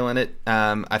has been killing it.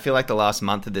 I feel like the last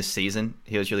month of this season,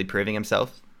 he was really proving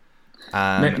himself.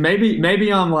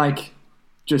 Maybe I'm like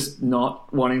just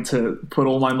not wanting to put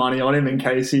all my money on him in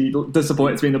case he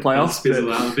disappoints me in the playoffs.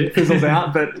 Fizzles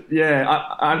out. But yeah,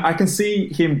 I can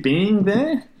see him being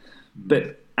there.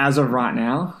 But as of right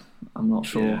now, I'm not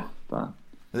sure. Yeah. But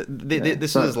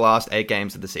this was his last 8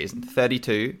 games of the season.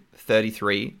 32,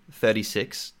 33,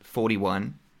 36,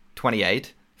 41,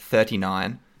 28,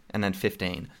 39, and then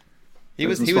 15. He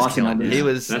was killing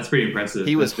it. That's pretty impressive.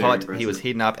 He was hot. He was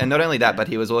heating up. And not only that, but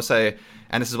he was also,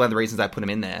 and this is one of the reasons I put him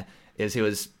in there, is he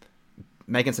was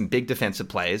making some big defensive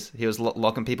plays. He was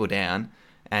locking people down.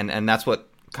 And that's what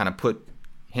kind of put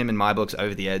him in my books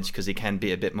over the edge, because he can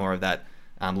be a bit more of that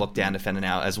lockdown defender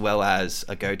now, as well as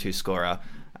a go-to scorer,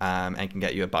 and can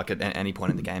get you a bucket at any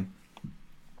point in the game.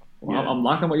 Well, I'm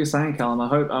liking what you're saying, Callum.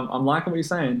 I'm liking what you're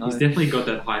saying. He's definitely got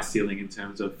that high ceiling in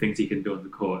terms of things he can do on the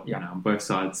court, on both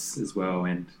sides as well.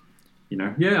 And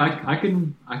I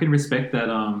can respect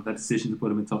that decision to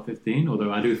put him in top 15.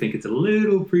 Although I do think it's a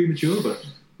little premature, but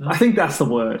I think that's the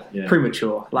word,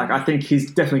 premature. Like, I think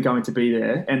he's definitely going to be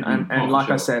there, and like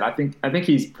sure. I said, I think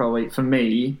he's probably, for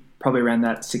me, around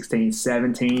that 16,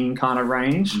 17 kind of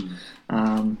range,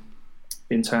 in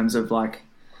terms of like.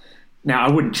 Now,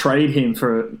 I wouldn't trade him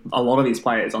for a lot of these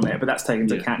players on there, but that's taken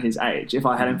into account his age. If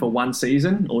I had him for one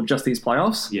season or just these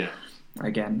playoffs,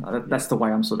 again, that's the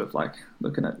way I'm sort of like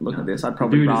looking at this. I'd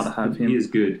probably rather have him. He is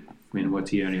good. I mean,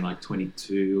 what's he only like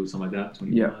 22 or something like that?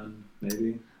 21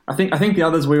 maybe. I think the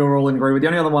others we were all in agree with. The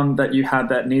only other one that you had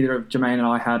that neither of Jermaine and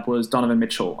I had was Donovan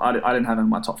Mitchell. I didn't have him in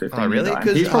my top 15. Oh, really?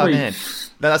 Because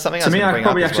that's something. To me, I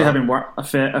probably actually have him a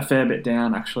fair bit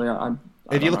down. Actually,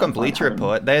 if you look on Bleacher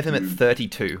Report, they have him at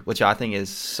 32, which I think is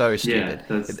so stupid.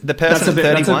 The person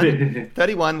at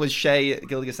 31 was Shai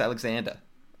Gilgeous-Alexander.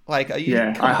 Like, are you?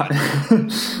 Yeah, I'm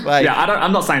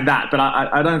not saying that, but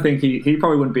I don't think he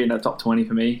probably wouldn't be in the top 20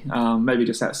 for me. Maybe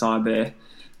just outside there.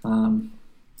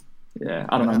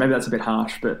 I don't know. Maybe that's a bit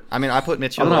harsh, but I mean, I put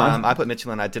Mitchell. I put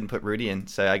Mitchell, and I didn't put Rudy in.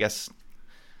 So I guess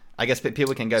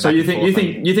people can go. So back you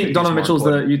think Donovan Mitchell's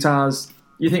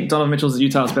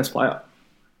Utah's best player?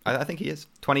 I think he is.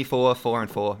 24, 4 and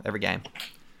 4 every game.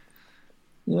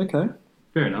 Yeah, okay.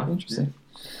 Fair enough. Interesting.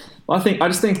 Yeah. Well, I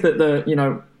just think that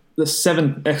the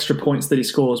 7 extra points that he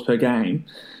scores per game,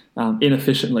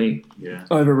 inefficiently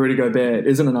over Rudy Gobert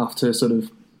isn't enough to sort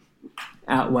of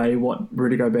outweigh what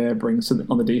Rudy Gobert brings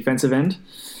on the defensive end.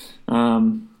 I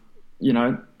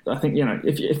think,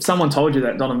 if someone told you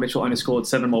that Donovan Mitchell only scored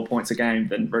 7 more points a game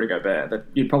than Rudy Gobert, that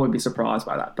you'd probably be surprised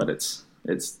by that, but it's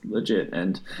legit,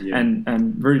 and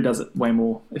Rudy does it way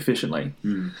more efficiently.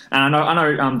 And I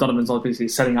know Donovan's obviously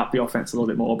setting up the offense a little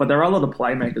bit more, but there are a lot of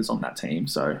playmakers on that team.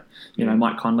 So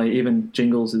Mike Conley, even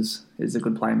Jingles is a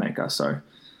good playmaker. So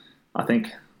I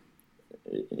think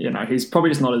he's probably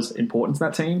just not as important to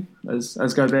that team as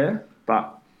Gobert,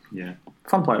 but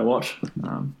fun player to watch.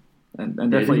 And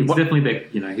definitely, he's definitely their,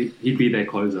 he'd be their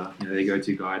closer, their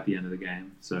go-to guy at the end of the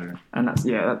game. So that's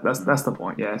the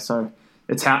point. Yeah, so.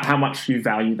 It's how much you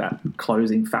value that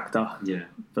closing factor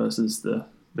versus the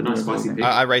nice spicy pick.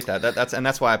 I rate that.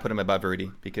 That's why I put him above Rudy,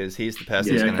 because he's the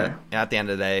person who's going to, at the end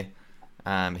of the day,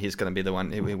 he's going to be the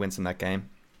one who wins in that game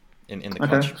in the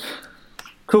clutch. Okay.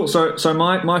 Cool. So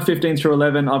my 15 through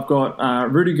 11, I've got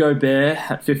Rudy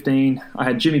Gobert at 15. I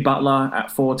had Jimmy Butler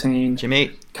at 14.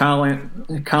 Jimmy. Karl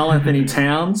Anthony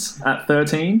Towns at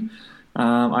 13.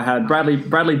 I had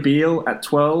Bradley Beal at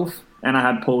 12. And I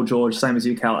had Paul George, same as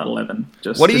you, Cal, at 11.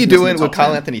 What are you doing with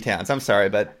Karl Anthony Towns? I'm sorry,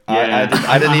 but I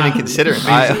didn't even consider him.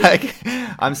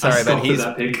 I'm sorry, but he's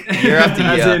year after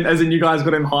year. As in you guys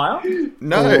got him higher?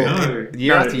 No.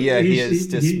 Year after year, he has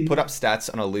just put up stats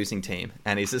on a losing team,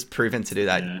 and he's just proven to do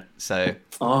that. Yeah. So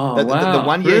the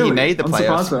 1 year he made the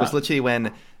playoffs was literally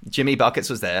when Jimmy Buckets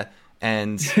was there,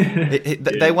 and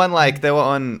they won they were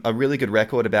on a really good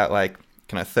record about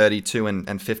kind of 32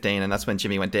 and 15, and that's when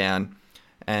Jimmy went down.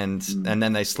 And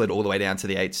then they slid all the way down to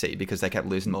the 8th seed because they kept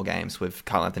losing more games with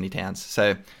Karl Anthony Towns.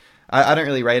 So I don't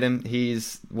really rate him.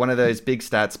 He's one of those big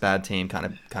stats, bad team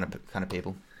kind of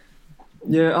people.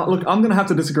 Yeah, look, I'm going to have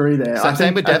to disagree there.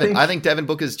 Same with Devin. I think Devin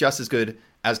Booker's just as good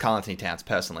as Karl-Anthony Towns,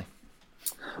 personally.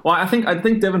 Well, I think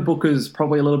Devin Booker's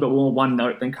probably a little bit more one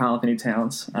note than Karl-Anthony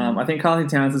Towns. I think Karl-Anthony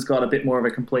Towns has got a bit more of a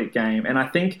complete game, and I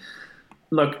think,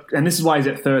 look, and this is why he's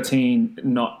at 13,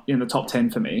 not in the top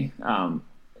 10 for me.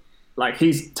 Like,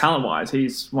 he's talent-wise,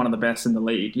 he's one of the best in the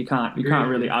league. You can't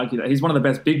really argue that. He's one of the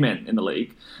best big men in the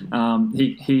league.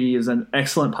 He is an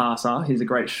excellent passer. He's a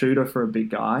great shooter for a big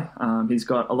guy. He's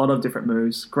got a lot of different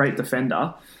moves. Great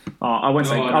defender. I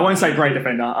won't say great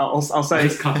defender. I'll say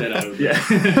just cut that out. Yeah.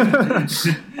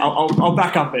 I'll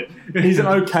back up it. He's an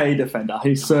okay defender.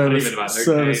 He's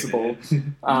serviceable.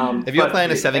 If you're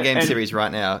playing a 7-game series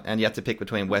right now and you have to pick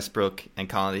between Westbrook and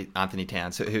Karl-Anthony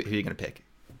Towns, who are you going to pick?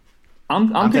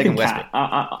 I'm picking Westbrook.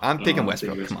 Cat. I'm picking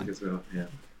Westbrook. Come on. As well. Yeah.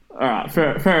 All right,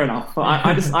 fair enough.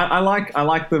 I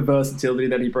like the versatility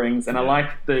that he brings, and I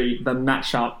like the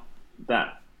matchup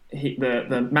that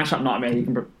the matchup nightmare he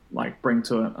can bring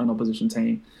to an opposition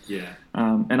team. Yeah.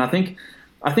 And I think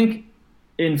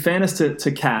in fairness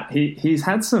to Cat, he's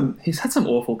had some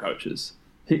awful coaches.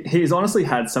 He's honestly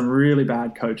had some really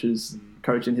bad coaches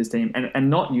coaching his team and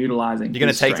not utilizing. You're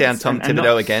going to take down Tom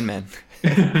Thibodeau again, man.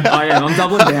 I am. I'm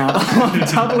doubling down. I'm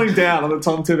doubling down on the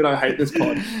Tom Thibodeau hate this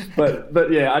pod.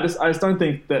 But yeah, I just don't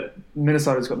think that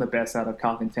Minnesota's gotten the best out of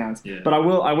Karl-Anthony Towns. Yeah. But I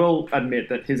will admit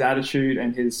that his attitude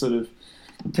and his sort of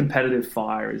competitive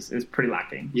fire is pretty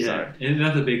lacking. Yeah, so. And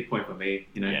that's a big point for me.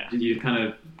 You kind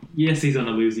of, yes, he's on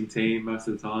a losing team most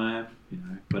of the time.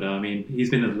 But I mean,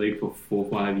 he's been in the league for 4 or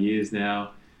 5 years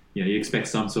now. You expect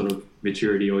some sort of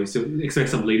maturity, or you still expect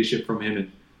some leadership from him,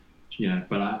 and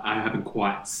but I haven't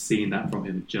quite seen that from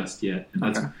him just yet. And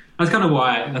that's kind of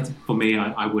why, for me,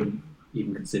 I wouldn't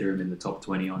even consider him in the top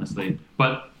 20, honestly.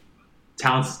 But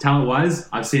talent-wise,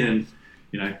 I've seen him,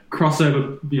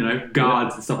 crossover,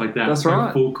 guards and stuff like that. That's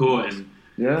right. Full court and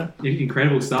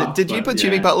incredible stuff. Did you put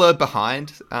Jimmy Butler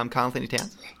behind Karl-Anthony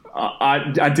Towns?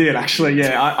 I did actually,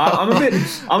 yeah. I'm a bit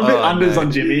unders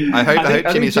on Jimmy. I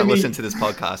hope Jimmy's not listening to this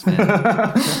podcast, man.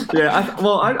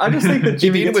 I just think that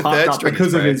Jimmy gets hyped up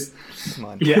because of his. Come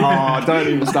on. Yeah. Oh, don't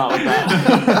even start with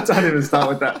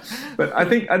that. But I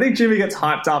think Jimmy gets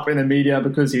hyped up in the media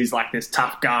because he's like this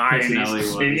tough guy, and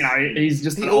he's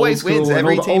just he always wins.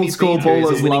 Every team he's been to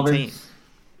is a winning team.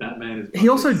 That man is. He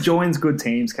also joins good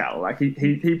teams, Cal. Like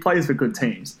he plays for good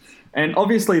teams. And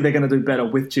obviously they're going to do better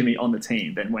with Jimmy on the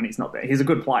team than when he's not there. He's a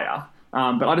good player.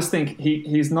 But I just think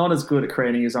he's not as good at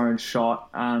creating his own shot.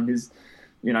 His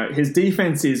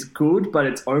defense is good, but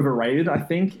it's overrated, I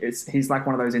think. He's like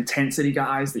one of those intensity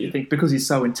guys that you think because he's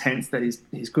so intense that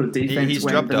he's good at defense he's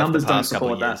when the numbers don't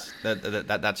support that.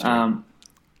 That's true.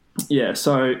 Yeah,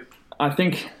 so I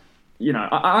think,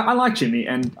 I like Jimmy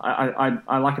and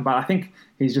I like it, but I think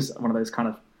he's just one of those kind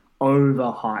of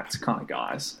overhyped kind of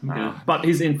guys. Okay. But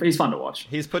he's fun to watch.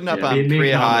 He's putting up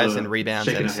career highs and rebounds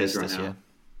and assists this year.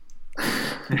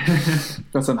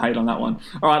 Got some hate on that one.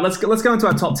 All right, let's go into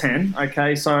our top 10.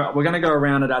 Okay, so we're going to go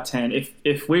around at our 10.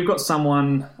 If we've got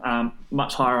someone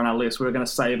much higher on our list, we're going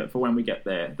to save it for when we get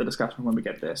there, the discussion when we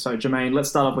get there. So Jermaine, let's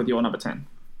start off with your number 10.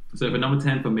 So for number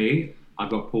 10 for me, I've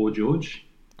got Paul George.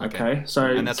 Okay, so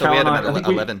and that's what we had him at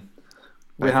 11.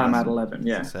 We had him at 11,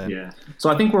 yeah.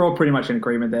 So I think we're all pretty much in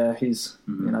agreement there. He's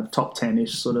top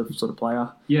 10-ish sort of player.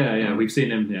 Yeah. We've seen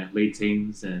him lead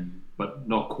teams, but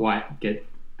not quite get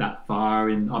that far.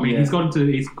 He's got into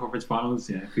Eastern Conference Finals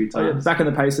a few times. Back in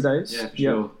the Pacer days. Yeah, for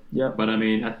sure. Yeah. But I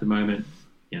mean, at the moment,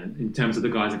 in terms of the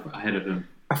guys ahead of him,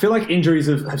 I feel like injuries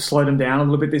have slowed him down a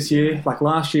little bit this year. Like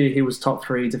last year, he was top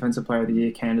 3 Defensive Player of the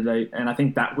Year candidate, and I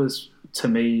think that was, to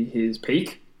me, his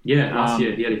peak. Yeah, last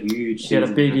year he had a huge season. He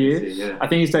had a big year. I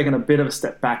think he's taken a bit of a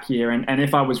step back here. And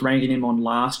if I was ranking him on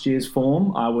last year's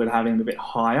form, I would have him a bit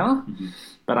higher. Mm-hmm.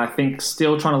 But I think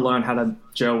still trying to learn how to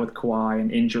gel with Kawhi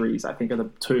and injuries, I think, are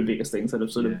the 2 biggest things that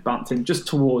have sort of bumped him just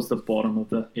towards the bottom of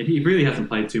the... He really hasn't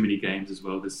played too many games as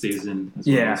well this season as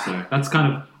well. So that's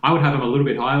kind of... I would have him a little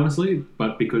bit high, honestly,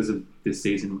 but because of this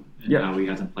season and how he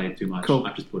hasn't played too much,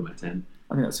 I've just put him at 10.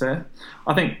 I think that's fair.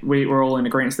 I think we're all in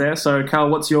agreement there. So,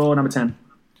 Carl, what's your number 10?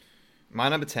 My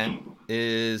number 10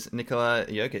 is Nikola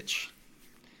Jokic.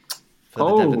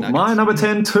 My number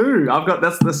 10 too.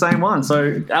 That's the same one.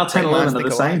 So our 10 11 are the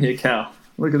same here, Cal.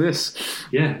 Look at this.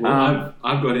 Yeah, well,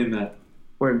 I've got him that.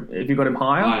 If you got him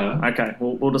higher? Okay,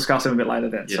 we'll discuss him a bit later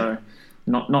then. Yeah. So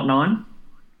not 9?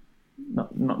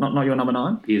 Not your number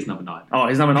 9? He is number 9. Oh,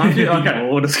 he's number 9? Okay,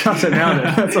 well, we'll discuss it now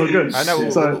then. That's all good. I know.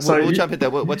 We'll jump in there.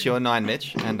 What's your 9,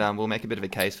 Mitch? And we'll make a bit of a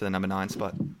case for the number 9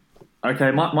 spot.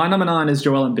 Okay, my number 9 is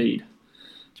Joel Embiid.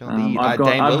 Joel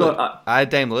Embiid. I had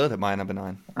Dame Lillard at my number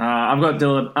 9. I've got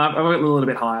Lillard a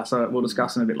bit higher, so we'll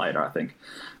discuss him a bit later, I think.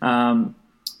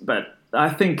 But I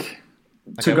think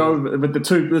with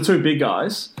the two big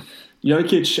guys,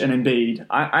 Jokic and Embiid,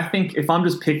 I think if I'm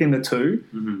just picking the two,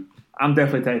 I'm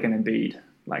definitely taking Embiid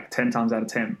like 10 times out of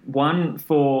 10. One,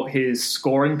 for his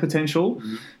scoring potential,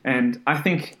 and I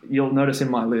think you'll notice in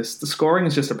my list, the scoring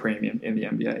is just a premium in the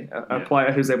NBA. A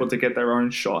player who's able to get their own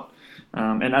shot.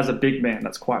 And as a big man,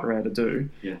 that's quite rare to do.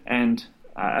 Yeah. And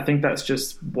I think that's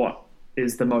just what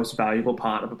is the most valuable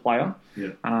part of a player.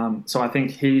 Yeah. So I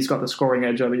think he's got the scoring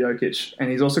edge over Jokic,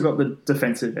 and he's also got the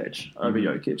defensive edge over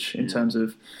Jokic in terms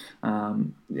of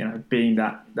being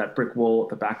that brick wall at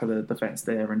the back of the defense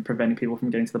there and preventing people from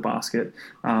getting to the basket.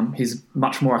 He's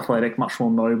much more athletic, much more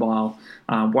mobile,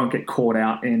 won't get caught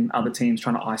out in other teams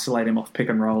trying to isolate him off pick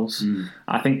and rolls.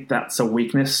 I think that's a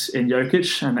weakness in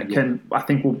Jokic, and that I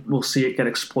think we'll see it get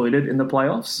exploited in the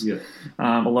playoffs. Yeah.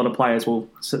 A lot of players will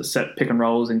set pick and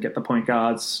rolls and get the point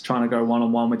guards trying to go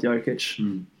one-on-one with Jokic.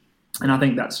 And I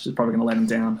think that's just probably going to let him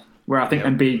down, where I think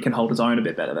Embiid can hold his own a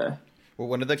bit better there. Well,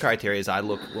 one of the criteria I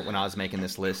look when I was making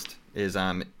this list is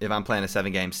if I'm playing a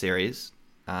 7-game series,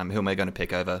 who am I going to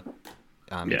pick over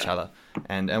each other?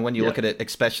 And when you look at it,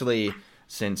 especially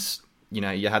since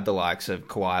you had the likes of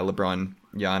Kawhi, LeBron,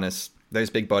 Giannis, those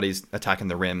big bodies attacking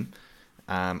the rim,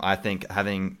 I think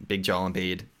having big Joel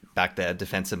Embiid back there,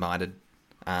 defensive-minded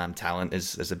talent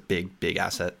is a big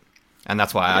asset. And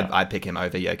that's why I'd pick him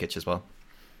over Jokic as well.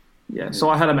 Yeah, so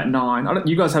I had him at 9.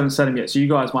 You guys haven't set him yet, so you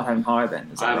guys might have him higher then.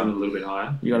 I have him a little bit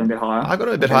higher. You got him a bit higher? I got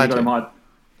him a bit higher too.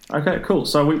 Okay, cool.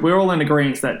 So we're all in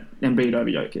agreement that Embiid over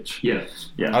Jokic.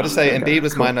 Yeah. I'll just say Embiid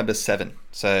was my number 7.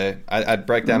 So I'd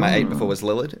break down my 8 before it was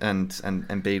Lillard, and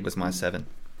Embiid was my 7.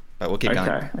 But we'll keep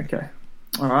going. Okay.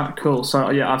 All right, cool. So,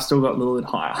 I've still got Lillard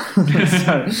higher.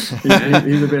 So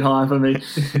he's a bit higher for me.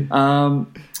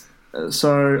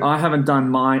 So I haven't done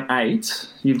my 8.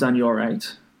 You've done your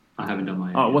 8. I haven't done my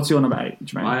 8. Oh, what's your number 8,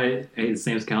 Jermaine? My 8 is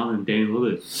Sam Scarlett and Dame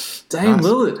Lillard. Dame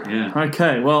Lillard? Yeah.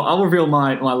 Okay, well, I'll reveal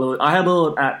my Lillard. I had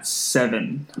Lillard at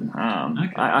 7.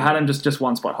 I had him just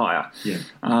one spot higher. Yeah.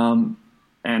 And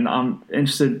I'm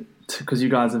interested, because you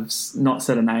guys have not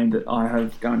said a name that I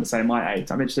have going to say my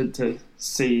 8. I'm interested to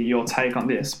see your take on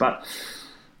this. But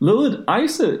Lillard, I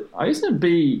used to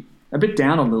be a bit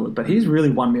down on Lillard, but he's really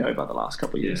won me over the last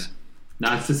couple of years.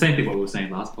 No, it's the same thing what we were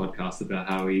saying last podcast about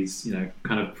how he's,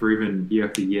 kind of proven year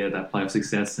after year that playoff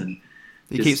success, and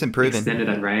he keeps improving, extended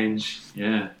that range.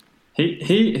 Yeah,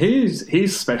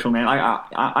 he's special, man.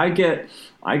 I get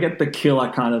the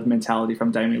killer kind of mentality from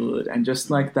Damian Lillard, and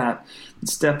just like that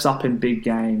steps up in big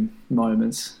game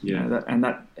moments. Yeah,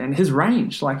 and his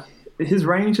range, his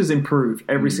range has improved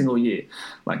every single year.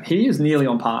 Like, he is nearly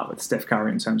on par with Steph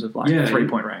Curry in terms of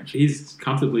 3-point range. He's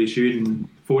comfortably shooting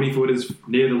 40-footers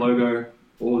near the logo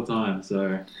all the time. So,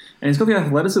 and he's got the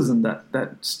athleticism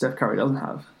that Steph Curry doesn't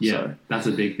have. Yeah, so. That's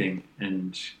a big thing.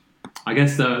 And I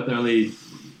guess the only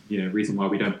reason why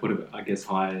we don't put it, I guess,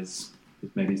 high is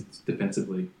maybe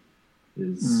defensively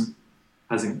is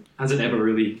hasn't ever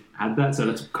really had that. So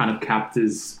that's kind of capped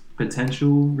his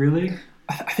potential, really.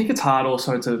 I think it's hard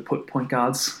also to put point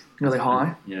guards really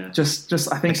high. Yeah.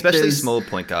 Just I think especially small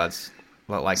point guards.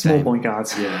 Like small point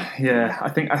guards. Yeah. I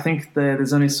think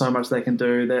there's only so much they can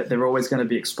do. They're always going to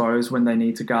be exposed when they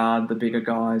need to guard the bigger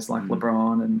guys like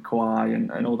LeBron and Kawhi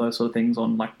and all those sort of things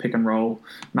on like pick and roll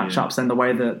matchups. And the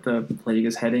way that the league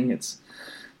is heading, it's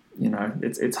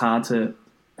hard to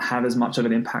have as much of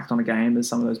an impact on a game as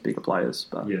some of those bigger players.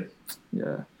 But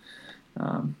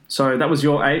so that was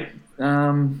your 8.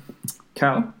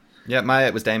 Cal? Yeah, my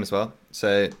 8 was Dame as well.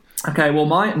 So okay, well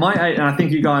my 8, and I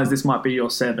think you guys, this might be your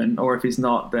 7, or if he's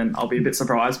not, then I'll be a bit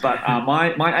surprised. But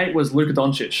my 8 was Luka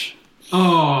Doncic.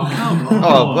 Oh, come on!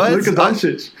 Oh, what? Luka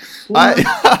Doncic.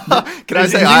 Can I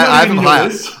say I have him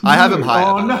higher? I have him higher.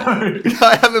 Oh no!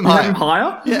 I have him higher. You have him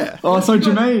higher? Yeah. Oh, so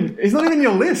Jermaine, he's not even in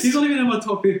your list. He's not even in my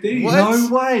top 15. What?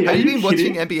 No way. Have you been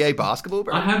watching NBA basketball,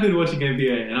 bro? I have been watching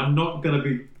NBA, and I'm not going to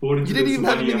be bought into this. You didn't even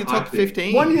have him in your top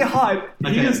 15. 1 year hype.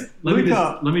 Okay, let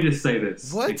me just say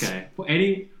this. What? Okay,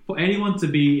 for anyone to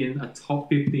be in a top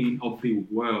 15 of the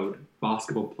world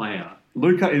basketball player,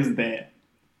 Luka is there.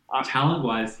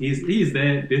 Talent-wise, he is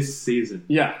there this season.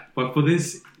 Yeah. But for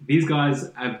this, these guys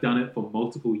have done it for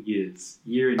multiple years.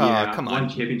 Year in, year out. Come on. Won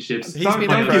championships. He's been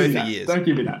a pro for years. Don't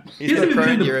give me that. He hasn't even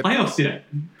been in the playoffs yet.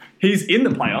 He's in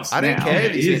the playoffs. I don't now. care.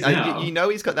 He is now. You know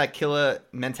he's got that killer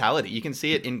mentality. You can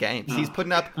see it in games. He's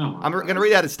putting up... I'm God. going to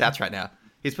read out his stats right now.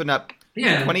 He's putting up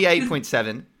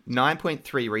 28.7,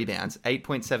 9.3 rebounds,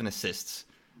 8.7 assists.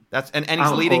 And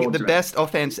he's leading the best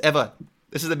offense ever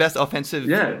This is the best offensive.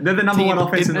 Yeah, they're the number one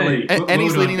offense in the league. And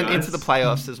he's leading them into the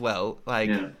playoffs as well. Like,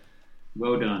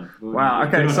 well done. Wow.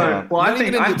 Okay, so I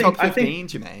think top 15,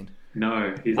 Jermaine.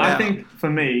 No, I think for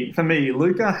me,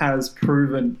 Luka has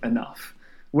proven enough.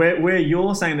 Where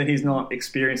you're saying that he's not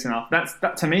experienced enough,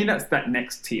 to me that's that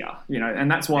next tier,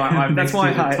 and that's why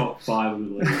top 5 of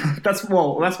the league. that's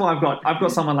why I've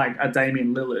got someone like a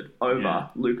Damian Lillard over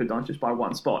Luka Doncic by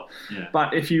one spot. Yeah.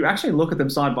 But if you actually look at them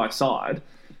side by side,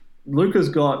 Luka's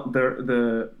got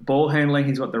the ball handling,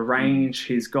 he's got the range,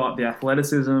 he's got the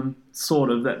athleticism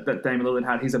sort of that Damian Lillard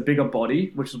had. He's a bigger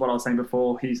body, which is what I was saying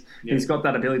before. He's got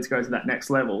that ability to go to that next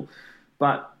level,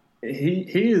 but he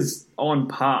is on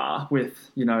par with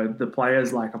the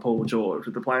players like a Paul George,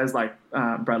 with the players like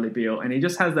Bradley Beal, and he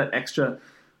just has that extra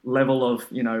level of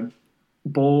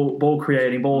ball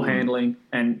creating, ball handling,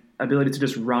 and ability to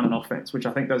just run an offense, which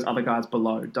I think those other guys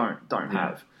below don't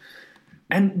have.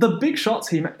 And the big shots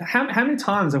he made, how many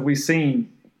times have we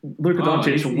seen Luka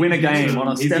Doncic win a game on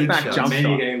a step back jump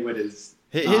shot? Winners.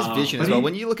 His vision as well.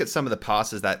 When you look at some of the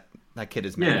passes that kid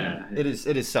has made, it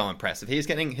is so impressive. He's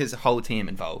getting his whole team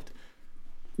involved.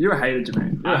 You're a hater,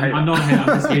 Jermaine. I'm not a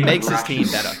hater. He makes his team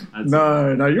better.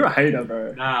 No, you're a hater,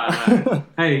 bro. Nah.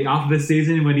 Hey, after the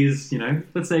season, when he's,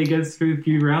 let's say he gets through a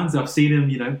few rounds, I've seen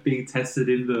him, being tested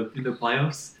in the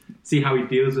playoffs. See how he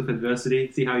deals with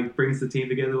adversity. See how he brings the team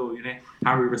together, or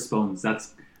how he responds.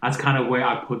 That's kind of where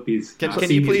I put these. Can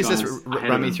you please just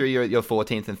run me through your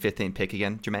 14th and 15th pick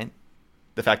again, Jermaine?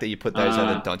 The fact that you put those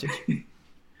over Doncic.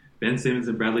 Ben Simmons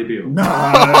and Bradley Beal. No.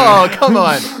 Oh, come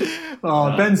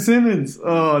on. Ben Simmons.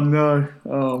 Oh, no.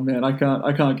 Oh, man, I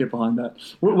can't get behind that.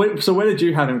 So where did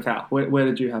you have him, Cal? Where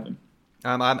did you have him?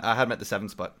 I had him at the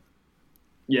 7th spot.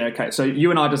 Yeah, okay. So you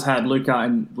and I just had Luka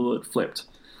and Lillard flipped.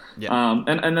 Yeah.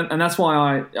 And that's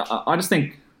why I just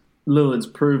think Lillard's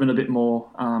proven a bit more.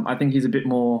 I think he's a bit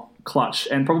more clutch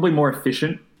and probably more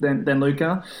efficient than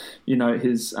Luka.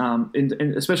 His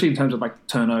especially in terms of like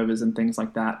turnovers and things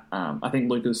like that. I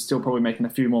think Luka's still probably making a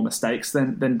few more mistakes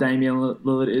than Damian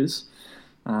Lillard is,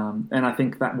 and I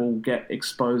think that will get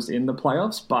exposed in the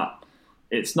playoffs, but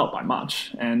it's not by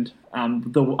much. And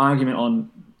the argument on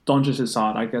Doncic's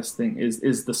side, I guess,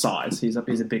 is the size. He's a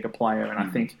bigger player, and I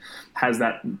think has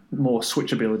that more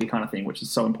switchability kind of thing, which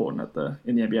is so important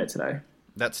in the NBA today.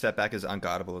 That step back is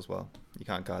unguardable as well. You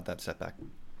can't guard that step back.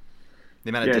 The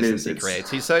amount of distance he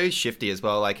creates. He's so shifty as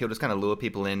well. Like, he'll just kind of lure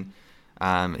people in.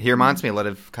 He reminds me a lot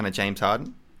of kind of James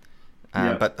Harden.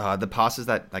 But the passes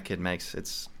that kid makes,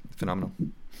 it's phenomenal.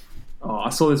 Oh, I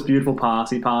saw this beautiful pass.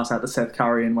 He passed out to Seth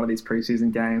Curry in one of these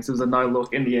preseason games. It was a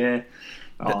no-look in the air.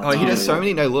 He does so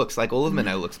many no-looks. Like, all of them are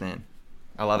no-looks, man.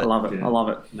 I love it. I love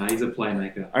it. No, he's a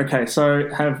playmaker. Okay,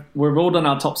 so we've all done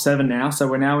our top 7 now, so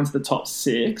we're now into the top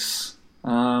 6.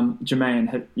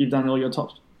 Jermaine, you've done all your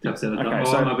top 7.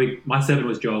 Okay, my 7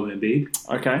 was Joel Embiid.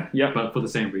 Okay, yep. But for the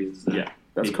same reasons. That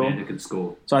that's big cool. Man who can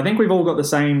score. So I think we've all got the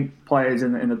same players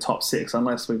in the top 6,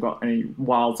 unless we've got any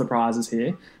wild surprises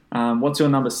here. What's your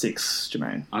number 6,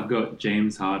 Jermaine? I've got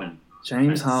James Harden.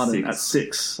 James Harden at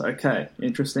 6. Okay,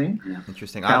 interesting. Yeah.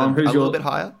 Interesting. Callum, a little bit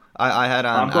higher. I had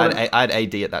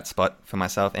AD at that spot for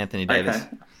myself, Anthony Davis.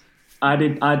 Okay.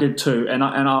 I did too, and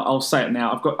I'll say it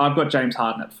now. I've got James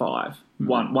Harden at 5,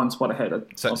 one spot ahead of.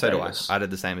 So do I. Davis. I did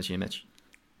the same as you, Mitch.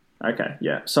 Okay,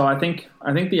 yeah. So I think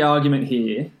the argument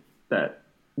here that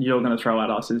you're going to throw at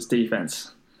us is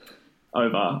defense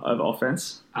over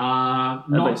offense.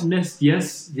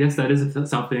 Yes, that is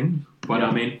something. But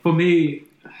I mean, for me.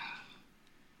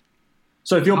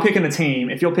 So if you're picking a team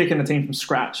from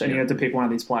scratch and you had to pick one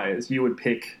of these players, you would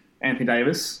pick Anthony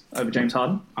Davis over James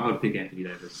Harden? I would pick Anthony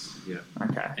Davis, yeah.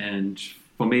 Okay. And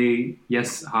for me,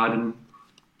 yes, Harden,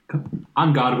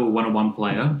 unguardable one-on-one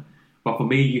player, but for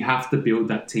me, you have to build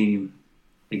that team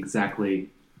exactly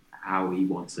how he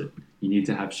wants it. You need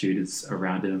to have shooters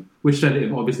around him, which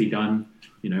they've obviously done,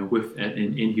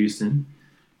 in Houston.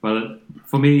 But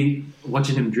for me,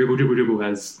 watching him dribble,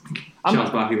 as Charles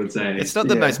Barkley would say. It's not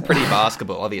the most pretty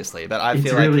basketball, obviously, but I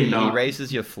feel like he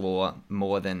raises your floor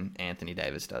more than Anthony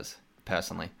Davis does,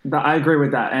 personally. But I agree with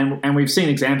that, and we've seen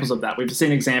examples of that. We've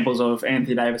seen examples of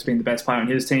Anthony Davis being the best player on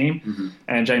his team,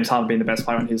 and James Harden being the best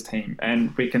player on his team,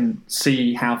 and we can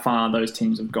see how far those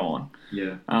teams have gone.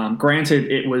 Yeah.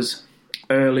 Granted, it was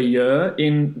earlier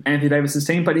in Anthony Davis's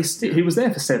team, but he was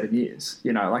there for 7 years.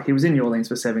 He was in New Orleans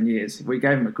for 7 years. We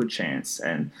gave him a good chance,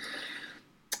 and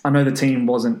I know the team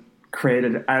wasn't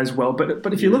created as well.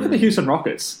 But if you look at the Houston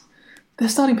Rockets, they're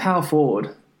starting power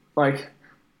forward.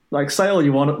 Say all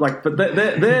you want, but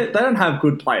they don't have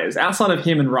good players outside of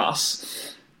him and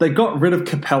Russ. They got rid of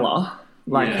Capella,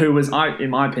 who was, in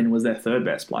my opinion, was their third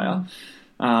best player.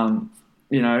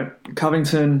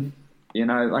 Covington,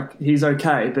 like he's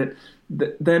okay, but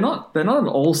they're not an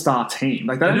all-star team.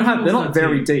 Like they're not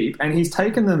very deep, and he's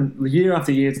taken them year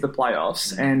after year to the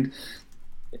playoffs. And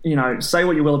say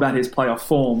what you will about his playoff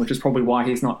form, which is probably why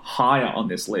he's not higher on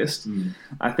this list.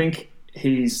 I think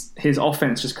his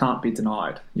offense just can't be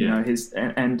denied.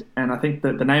 And I think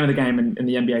that the name of the game in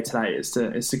the NBA today is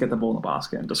to get the ball in the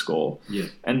basket and to score. Yeah.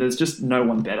 And there's just no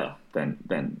one better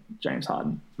than James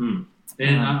Harden. And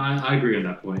I agree on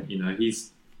that point.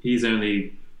 He's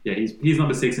only he's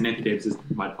number 6 and Anthony Davis is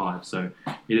my 5, so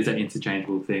it is an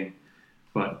interchangeable thing.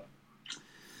 But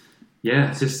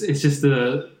yeah, it's just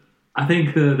I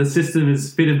think the system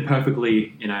is fitted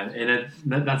perfectly, and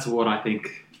that's what I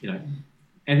think.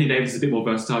 Anthony Davis is a bit more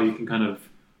versatile. You can kind of,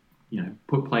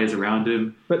 put players around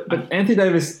him. But Anthony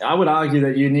Davis, I would argue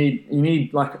that you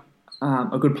need like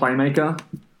a good playmaker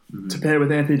to pair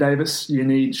with Anthony Davis. You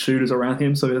need shooters around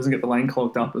him so he doesn't get the lane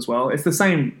clogged up as well. It's the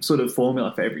same sort of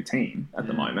formula for every team at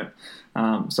the moment.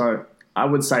 So I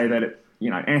would say that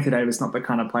Anthony Davis is not the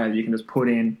kind of player that you can just put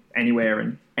in anywhere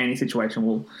and any situation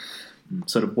will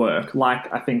sort of work.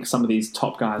 Like I think some of these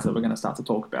top guys that we're going to start to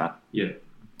talk about. Yeah.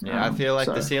 Yeah, I feel like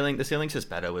the ceiling's just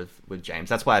better with James.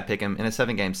 That's why I pick him. In a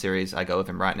 7-game series, I go with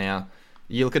him right now.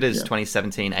 You look at his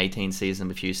 2017-18 season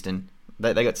with Houston.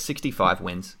 They got 65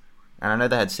 wins. And I know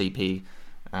they had CP.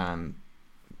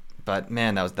 But,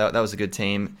 man, that was a good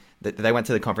team. They went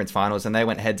to the conference finals, and they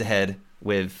went head-to-head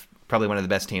with probably one of the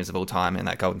best teams of all time in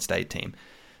that Golden State team.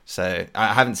 So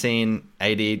I haven't seen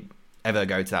AD ever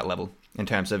go to that level in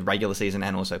terms of regular season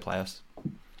and also playoffs.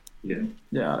 Yeah,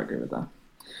 I agree with that.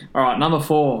 All right, number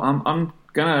 4. I'm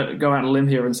gonna go out on a limb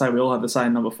here and say we all have the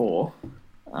same number 4.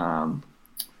 I've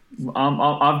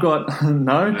got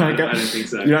no. I don't think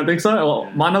so. You don't think so? Well,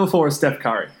 my number 4 is Steph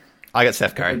Curry. I got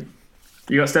Steph Curry.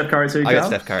 You got Steph Curry too, Cal? I got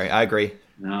Steph Curry. I agree.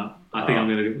 No, I think I'm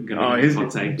gonna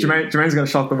hot take. Jermaine's gonna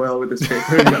shock the world with this pick.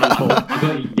 Who have you got number 4? I've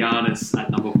got Giannis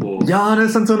at number 4.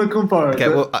 Giannis Antetokounmpo. Okay,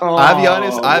 well, I have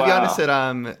Giannis. I have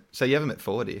Giannis at So you have him at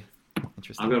 4, do you?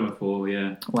 Interesting. I've got him at 4.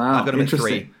 Yeah. Wow. I've got him at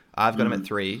 3. I've got him at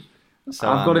 3. So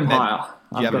I've got him higher.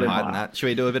 You have him higher than that. Should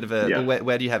we do a bit of a? Yeah.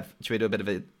 Where do you have? Should we do a bit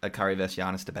of a Curry versus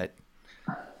Giannis debate?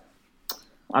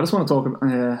 I just want to talk about.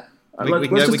 Yeah. Let's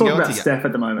just talk about Steph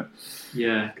at the moment.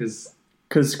 Yeah, because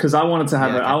I wanted to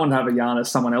have I want to have a Giannis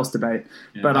someone else debate.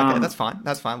 Yeah. But okay, that's fine.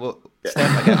 That's fine. Well,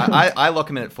 Steph, okay, I lock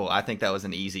him in at 4. I think that was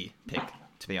an easy pick,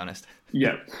 to be honest.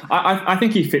 Yeah, I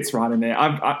think he fits right in there.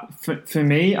 For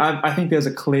me, I think there's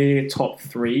a clear top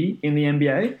 3 in the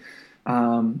NBA.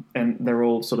 And they're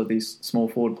all sort of these small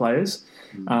forward players.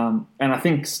 And I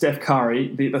think Steph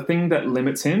Curry, the thing that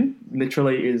limits him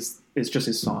literally is just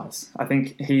his size. I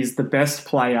think he's the best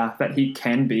player that he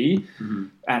can be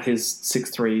at his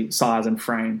 6'3" size and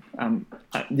frame.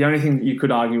 The only thing that you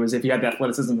could argue is if he had the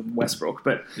athleticism of Westbrook,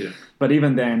 but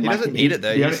even then... He doesn't need it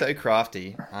though, he's so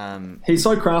crafty. He's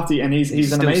so crafty and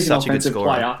he's an amazing offensive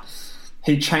player.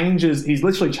 He's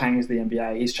literally changed the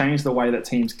NBA. He's changed the way that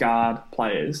teams guard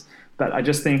players. But I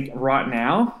just think right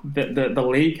now that the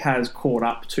league has caught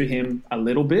up to him a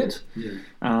little bit,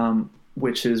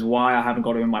 which is why I haven't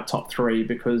got him in my top 3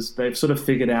 because they've sort of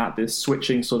figured out this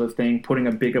switching sort of thing. Putting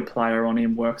a bigger player on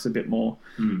him works a bit more.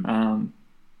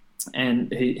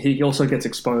 And he also gets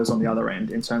exposed on the other end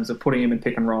in terms of putting him in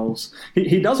pick and rolls.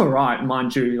 He does all right,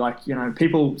 mind you. Like,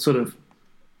 people sort of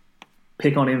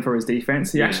pick on him for his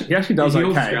defense. He actually does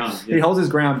okay. He holds his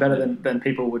ground better than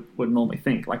people would normally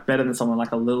think, like better than someone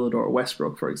like a Lillard or a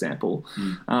Westbrook, for example.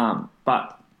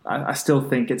 But I still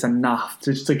think it's enough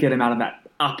to get him out of that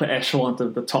upper echelon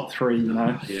of the top 3.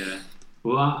 Yeah.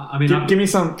 Well, I mean, give me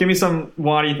some.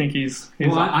 Why do you think he's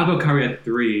well, I've got Curry at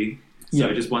 3,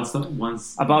 so just once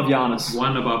above Giannis,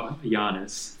 one above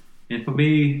Giannis, and for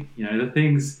me, the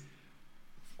things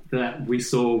that we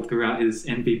saw throughout his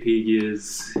MVP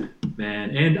years, man,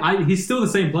 and he's still the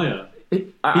same player.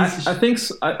 I think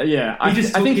so, I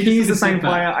think he's the same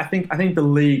player. I think the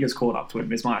league has caught up to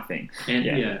him. Is my thing.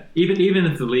 And even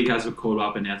if the league hasn't caught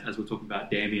up, and as we're talking about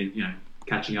Damian,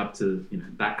 catching up to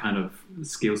that kind of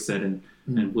skill set and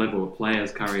level of play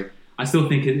as Curry, I still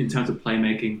think in terms of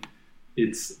playmaking,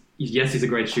 he's a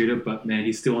great shooter, but man,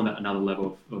 he's still on another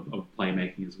level of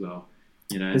playmaking as well.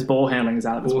 His ball handling is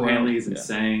out of this world. Ball handling is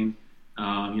insane.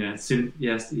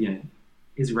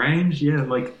 His range,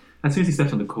 like as soon as he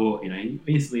steps on the court, he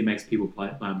instantly makes people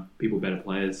better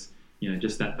players.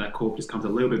 Just that court just comes a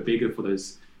little bit bigger for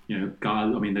those,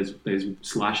 guys. I mean, there's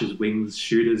slashers, wings,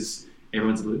 shooters.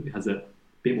 Everyone has a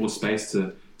bit more space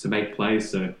to make plays.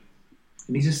 So,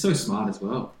 and he's just so smart as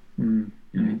well.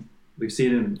 We've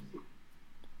seen him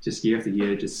just year after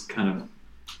year, just kind of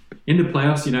in the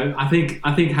playoffs, I think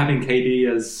having KD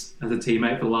as a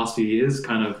teammate for the last few years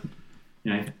kind of,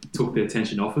 took the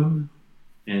attention off him.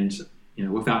 And,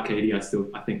 without KD,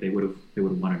 I think they would have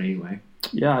won it anyway.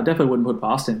 Yeah, I definitely wouldn't put it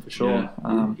past him for sure.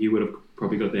 Yeah, he would have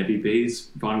probably got the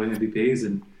MVPs, final MVPs,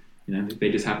 and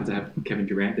they just happened to have Kevin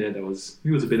Durant there.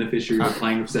 He was a beneficiary of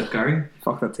playing with Steph Curry.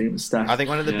 Fuck, that team was stacked. I think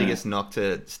one of the biggest knock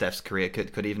to Steph's career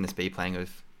could even just be playing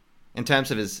with, in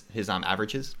terms of his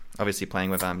averages. Obviously, playing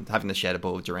with having to share the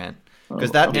ball with Durant,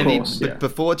 because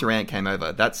before Durant came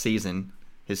over, that season,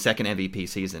 his second MVP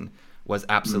season, was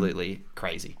absolutely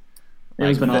crazy. It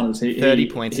was bananas.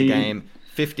 30 points a game.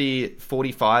 50,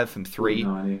 45 from three,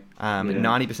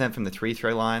 90% from the free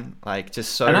throw line, like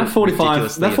just so. And that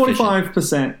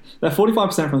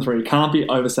 45% from three can't be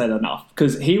overstated enough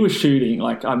because he was shooting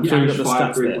like I'm sure you got the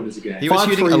stats there. He was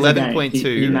shooting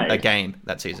 11.2 a game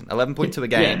that season. 11.2 a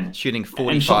game, shooting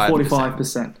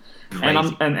 45%.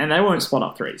 And they won't spot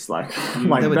up threes like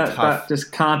that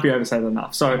just can't be overstated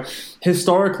enough. So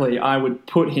historically, I would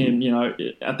put him,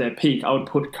 at their peak, I would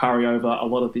put Curry over a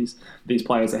lot of these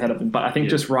players ahead of him. But I think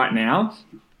just right now,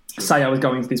 say I was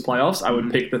going into these playoffs, I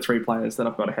would pick the three players that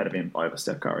I've got ahead of him over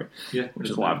Steph Curry, which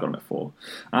is why I've got him at 4.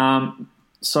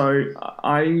 So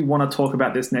I want to talk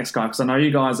about this next guy because I know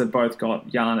you guys have both got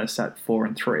Giannis at 4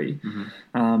 and 3.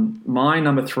 My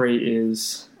number 3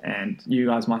 is, and you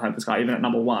guys might have this guy even at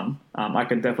number 1. I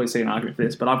could definitely see an argument for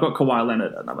this, but I've got Kawhi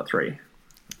Leonard at number 3.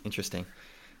 Interesting.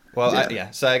 Well,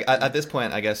 so at this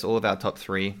point, I guess all of our top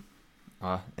 3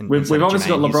 are we've obviously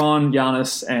got LeBron,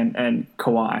 Giannis, and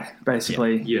Kawhi,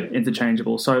 basically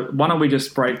interchangeable. So why don't we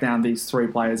just break down these 3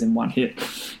 players in one hit?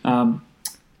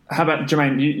 How about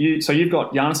Jermaine? So you've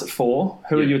got Giannis at 4.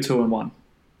 Who are your 2 and 1?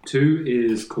 2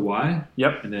 is Kawhi.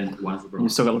 Yep. And then 1 is LeBron.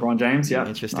 You've still got LeBron James. Yeah.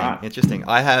 Interesting.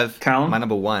 I have Callum? my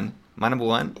number 1. My number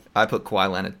 1, I put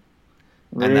Kawhi Leonard,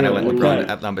 and then I went LeBron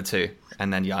at number 2,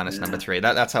 and then Giannis number 3.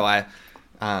 That's how I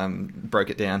broke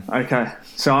it down. Okay.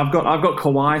 So I've got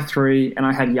Kawhi 3, and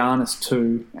I had Giannis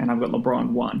 2, and I've got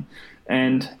LeBron 1,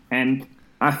 and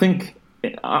I think.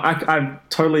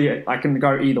 I can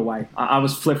go either way. I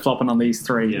was flip-flopping on these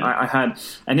 3. Yeah. I had,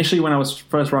 initially when I was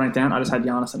first writing it down, I just had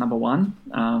Giannis at number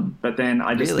 1. But then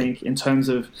I just think in terms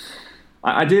of,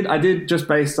 I did just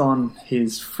based on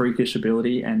his freakish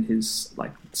ability and his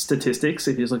statistics.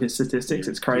 If you just look at statistics,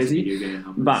 it's crazy.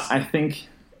 But I think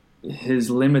his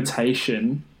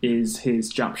limitation is his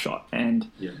jump shot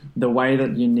and the way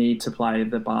that you need to play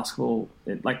the basketball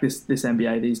like this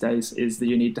NBA these days is that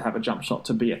you need to have a jump shot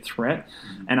to be a threat.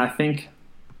 And I think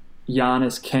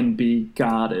Giannis can be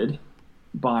guarded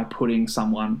by putting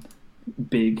someone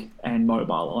big and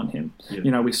mobile on him.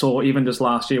 We saw even just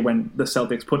last year when the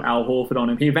Celtics put Al Horford on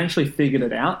him, he eventually figured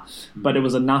it out, but it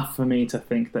was enough for me to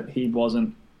think that he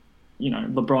wasn't,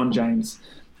 LeBron James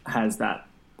has that,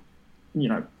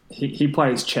 he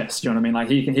plays chess, do you know what I mean? Like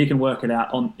he can work it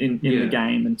out in the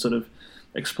game and sort of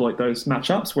exploit those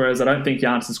matchups, whereas I don't think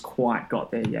Giannis has quite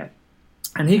got there yet.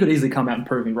 And he could easily come out and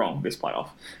prove me wrong this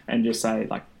playoff and just say,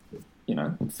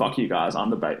 fuck you guys, I'm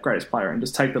the greatest player, and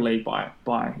just take the lead by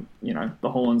the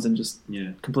horns and just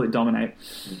completely dominate.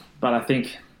 But I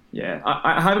think,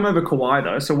 I have him over Kawhi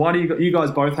though. So why do you guys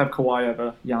both have Kawhi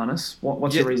over Giannis?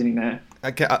 What's your reasoning there?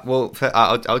 Okay, well,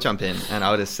 I'll jump in and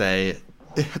I'll just say,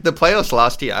 the playoffs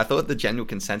last year, I thought the general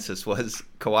consensus was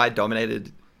Kawhi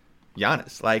dominated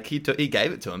Giannis. Like he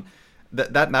gave it to him.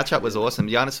 That matchup was awesome.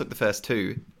 Giannis took the first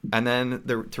 2, and then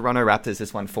the Toronto Raptors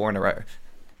just won 4 in a row.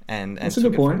 And that's a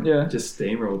good point. Yeah, just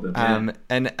steamrolled them.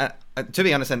 And to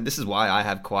be honest, and this is why I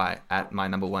have Kawhi at my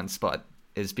number 1 spot,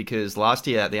 is because last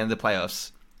year at the end of the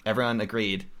playoffs, everyone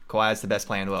agreed Kawhi is the best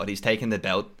player in the world. He's taken the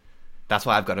belt. That's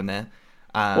why I've got him there.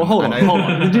 Well, hold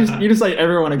on. You just say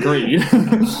everyone agreed. We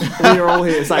are all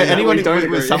here saying anyone who don't agree.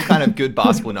 With some kind of good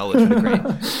basketball knowledge would agree.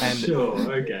 And sure,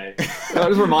 okay. I'll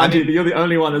just remind you that you're the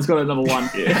only one that's got a number 1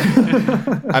 here.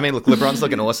 I mean, look, LeBron's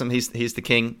looking awesome. He's the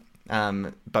king.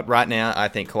 But right now, I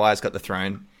think Kawhi's got the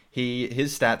throne.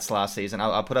 His stats last season.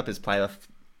 I'll put up his playoffs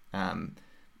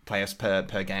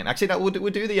per game. Actually, no,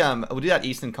 we'll do that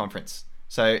Eastern Conference.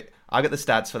 So I got the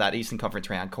stats for that Eastern Conference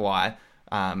round. Kawhi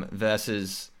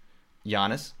versus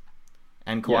Giannis,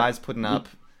 and Kawhi's putting up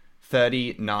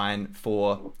 39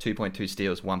 for 2.2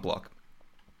 steals, 1 block.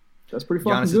 That's pretty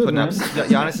fucking good, man.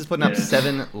 Giannis is putting up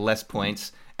 7 less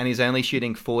points, and he's only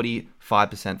shooting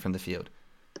 45% from the field.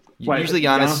 Usually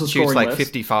Giannis shoots like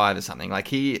 55 or something.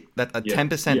 Like a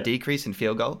 10% decrease in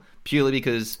field goal purely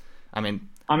because I think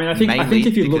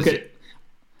if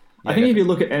you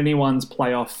look at anyone's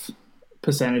playoff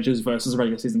percentages versus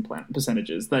regular season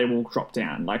percentages, they will drop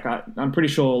down. Like I'm pretty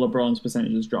sure LeBron's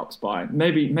percentages drops by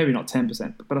maybe not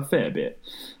 10%, but a fair bit.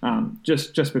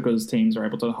 Just because teams are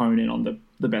able to hone in on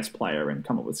the best player and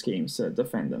come up with schemes to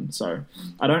defend them. So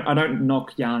I don't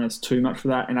knock Giannis too much for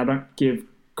that, and I don't give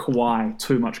Kawhi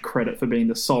too much credit for being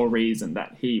the sole reason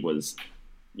that he was,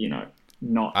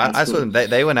 not. I saw them.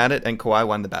 They went at it, and Kawhi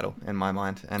won the battle in my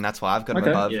mind, and that's why I've got him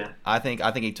above. Yeah. I think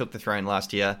he took the throne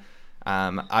last year.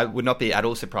 I would not be at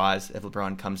all surprised if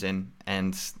LeBron comes in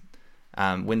and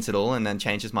wins it all, and then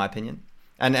changes my opinion.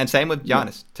 And same with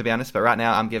Giannis, to be honest. But right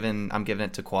now, I'm giving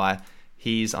it to Kawhi.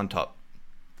 He's on top.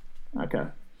 Okay.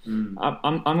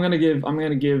 I'm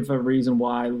gonna give a reason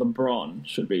why LeBron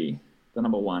should be the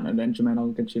number one, and then Jermaine, I'll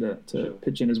get you to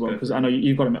pitch in as well, because I know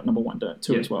you've got him at number one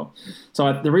too as well.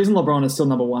 So the reason LeBron is still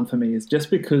number one for me is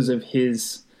just because of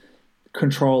his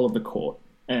control of the court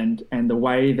and the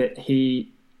way that he,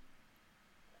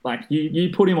 like, you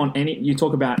put him on any, you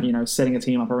talk about, setting a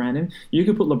team up around him. You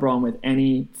could put LeBron with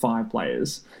any 5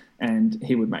 players and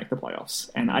he would make the playoffs.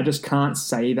 And I just can't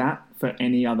say that for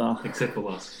any other, except for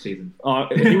last season.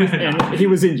 He was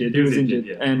injured. He was injured,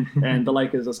 yeah. and the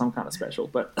Lakers are some kind of special.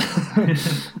 But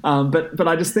but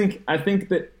I think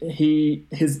that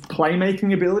his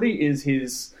playmaking ability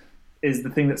is the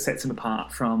thing that sets him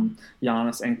apart from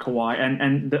Giannis and Kawhi,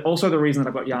 and also the reason that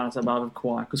I've got Giannis above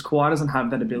Kawhi, because Kawhi doesn't have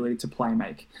that ability to play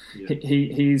make. Yeah.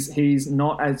 He's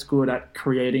not as good at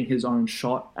creating his own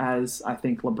shot as I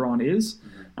think LeBron is.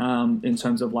 In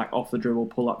terms of like off the dribble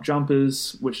pull up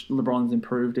jumpers, which LeBron's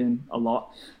improved in a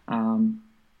lot.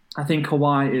 I think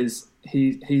Kawhi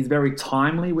he's very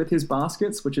timely with his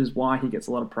baskets, which is why he gets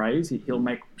a lot of praise. He'll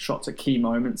make shots at key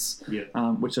moments,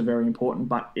 which are very important.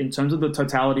 But in terms of the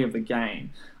totality of the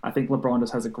game, I think LeBron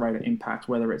just has a greater impact,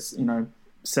 whether it's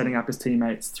setting up his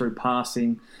teammates through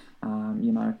passing,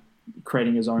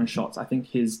 creating his own shots. I think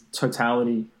his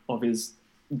totality of his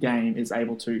game is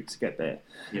able to get there.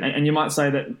 Yeah. And you might say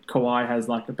that Kawhi has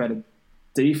like a better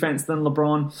defense than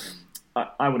LeBron.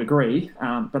 I would agree,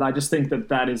 but I just think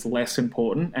that is less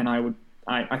important, and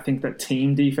I think that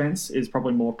team defense is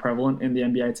probably more prevalent in the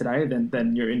NBA today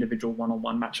than your individual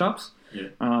one-on-one matchups. Yeah.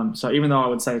 So even though I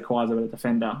would say Kawhi's a better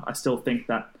defender, I still think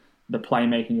that the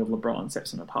playmaking of LeBron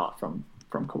sets him apart from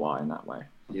Kawhi in that way.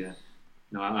 Yeah,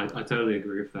 no, I totally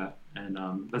agree with that, and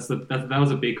that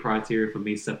was a big criteria for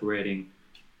me separating.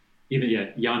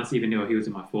 Giannis, even though he was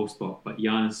in my 4th spot, but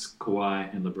Giannis, Kawhi,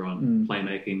 and LeBron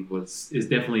playmaking is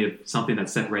definitely something that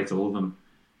separates all of them.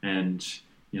 And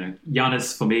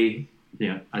Giannis for me,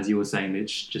 as you were saying,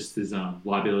 Mitch, just his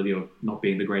liability of not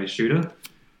being the greatest shooter.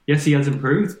 Yes, he has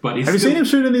improved, but have you seen him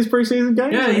shoot in these preseason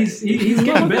games? Yeah, he's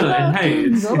getting better. And hey,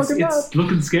 it's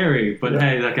looking scary, but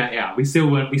hey, we still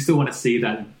want to see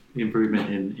that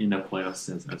improvement in the playoffs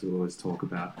as we always talk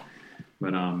about.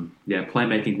 But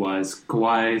playmaking wise,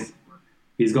 Kawhi,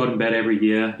 he's gotten better every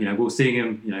year. We're seeing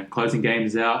him, closing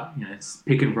games out,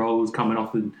 pick and rolls, coming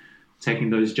off and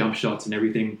taking those jump shots and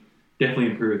everything.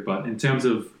 Definitely improved. But in terms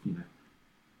of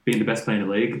being the best player in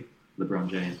the league, LeBron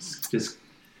James, just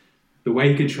the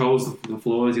way he controls the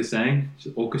floor, as you're saying,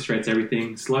 just orchestrates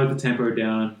everything, slows the tempo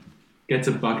down, gets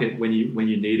a bucket when you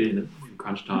need it in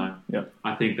crunch time. Yep.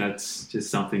 I think that's just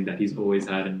something that he's always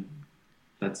had, and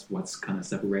that's what's kind of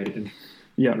separated him.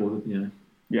 Yeah.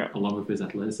 Along with his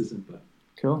athleticism, but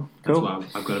cool. That's why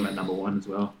I've got him at number 1 as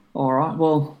well. All right.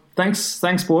 Well, thanks,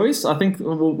 boys. I think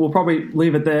we'll probably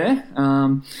leave it there.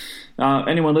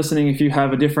 Anyone listening, if you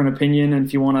have a different opinion and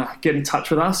if you want to get in touch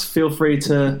with us, feel free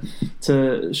to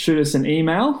shoot us an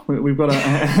email. We've got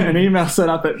an email set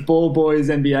up at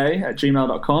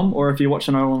ballboysnba@gmail.com, or if you're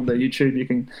watching along the YouTube, you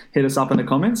can hit us up in the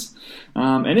comments.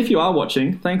 And if you are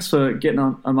watching, thanks for getting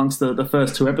on amongst the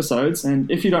first 2 episodes.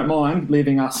 And if you don't mind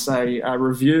leaving us a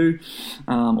review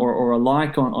or a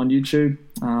like on YouTube,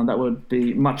 that would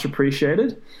be much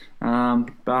appreciated.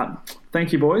 But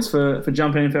thank you, boys, for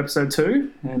jumping in for episode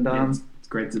 2. And it's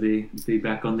great to be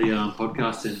back on the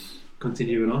podcast and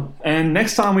continue it on. And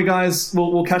next time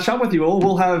we'll catch up with you all.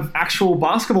 We'll have actual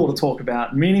basketball to talk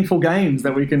about, meaningful games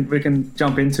that we can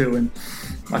jump into, and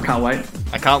I can't wait.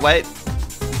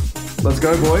 Let's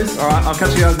go, boys. All right, I'll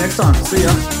catch you guys next time. See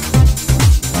ya.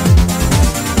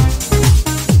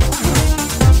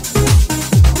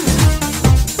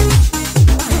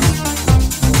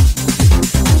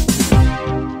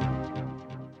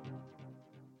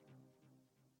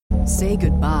 say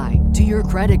goodbye to your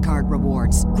credit card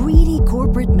rewards. Greedy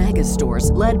corporate mega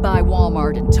stores, led by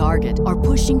Walmart and Target, are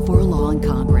pushing for a law in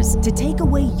Congress to take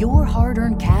away your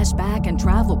hard-earned cash back and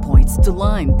travel points to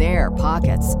line their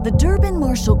pockets. The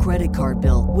Durbin-Marshall credit card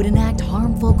bill would enact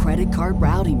harmful credit card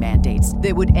routing mandates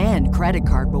that would end credit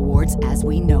card rewards as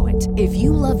we know it. If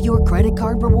you love your credit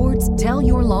card rewards, tell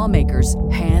your lawmakers,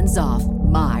 hands off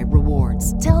my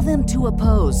rewards. Tell them to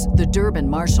oppose the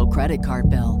Durbin-Marshall credit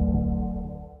card bill.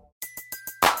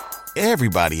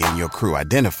 Everybody in your crew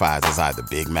identifies as either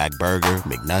Big Mac Burger,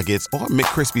 McNuggets, or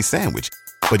McCrispy Sandwich.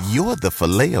 But you're the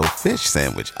Filet-O-Fish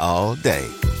Sandwich all day.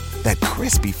 That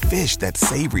crispy fish, that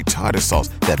savory tartar sauce,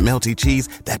 that melty cheese,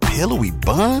 that pillowy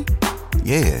bun.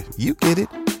 Yeah, you get it.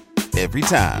 Every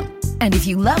time. And if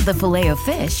you love the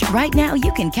Filet-O-Fish, right now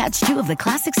you can catch 2 of the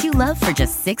classics you love for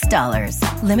just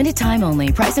 $6. Limited time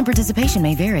only. Price and participation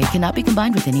may vary. Cannot be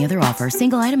combined with any other offer.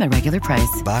 Single item at regular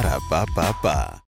price. Ba-da-ba-ba-ba.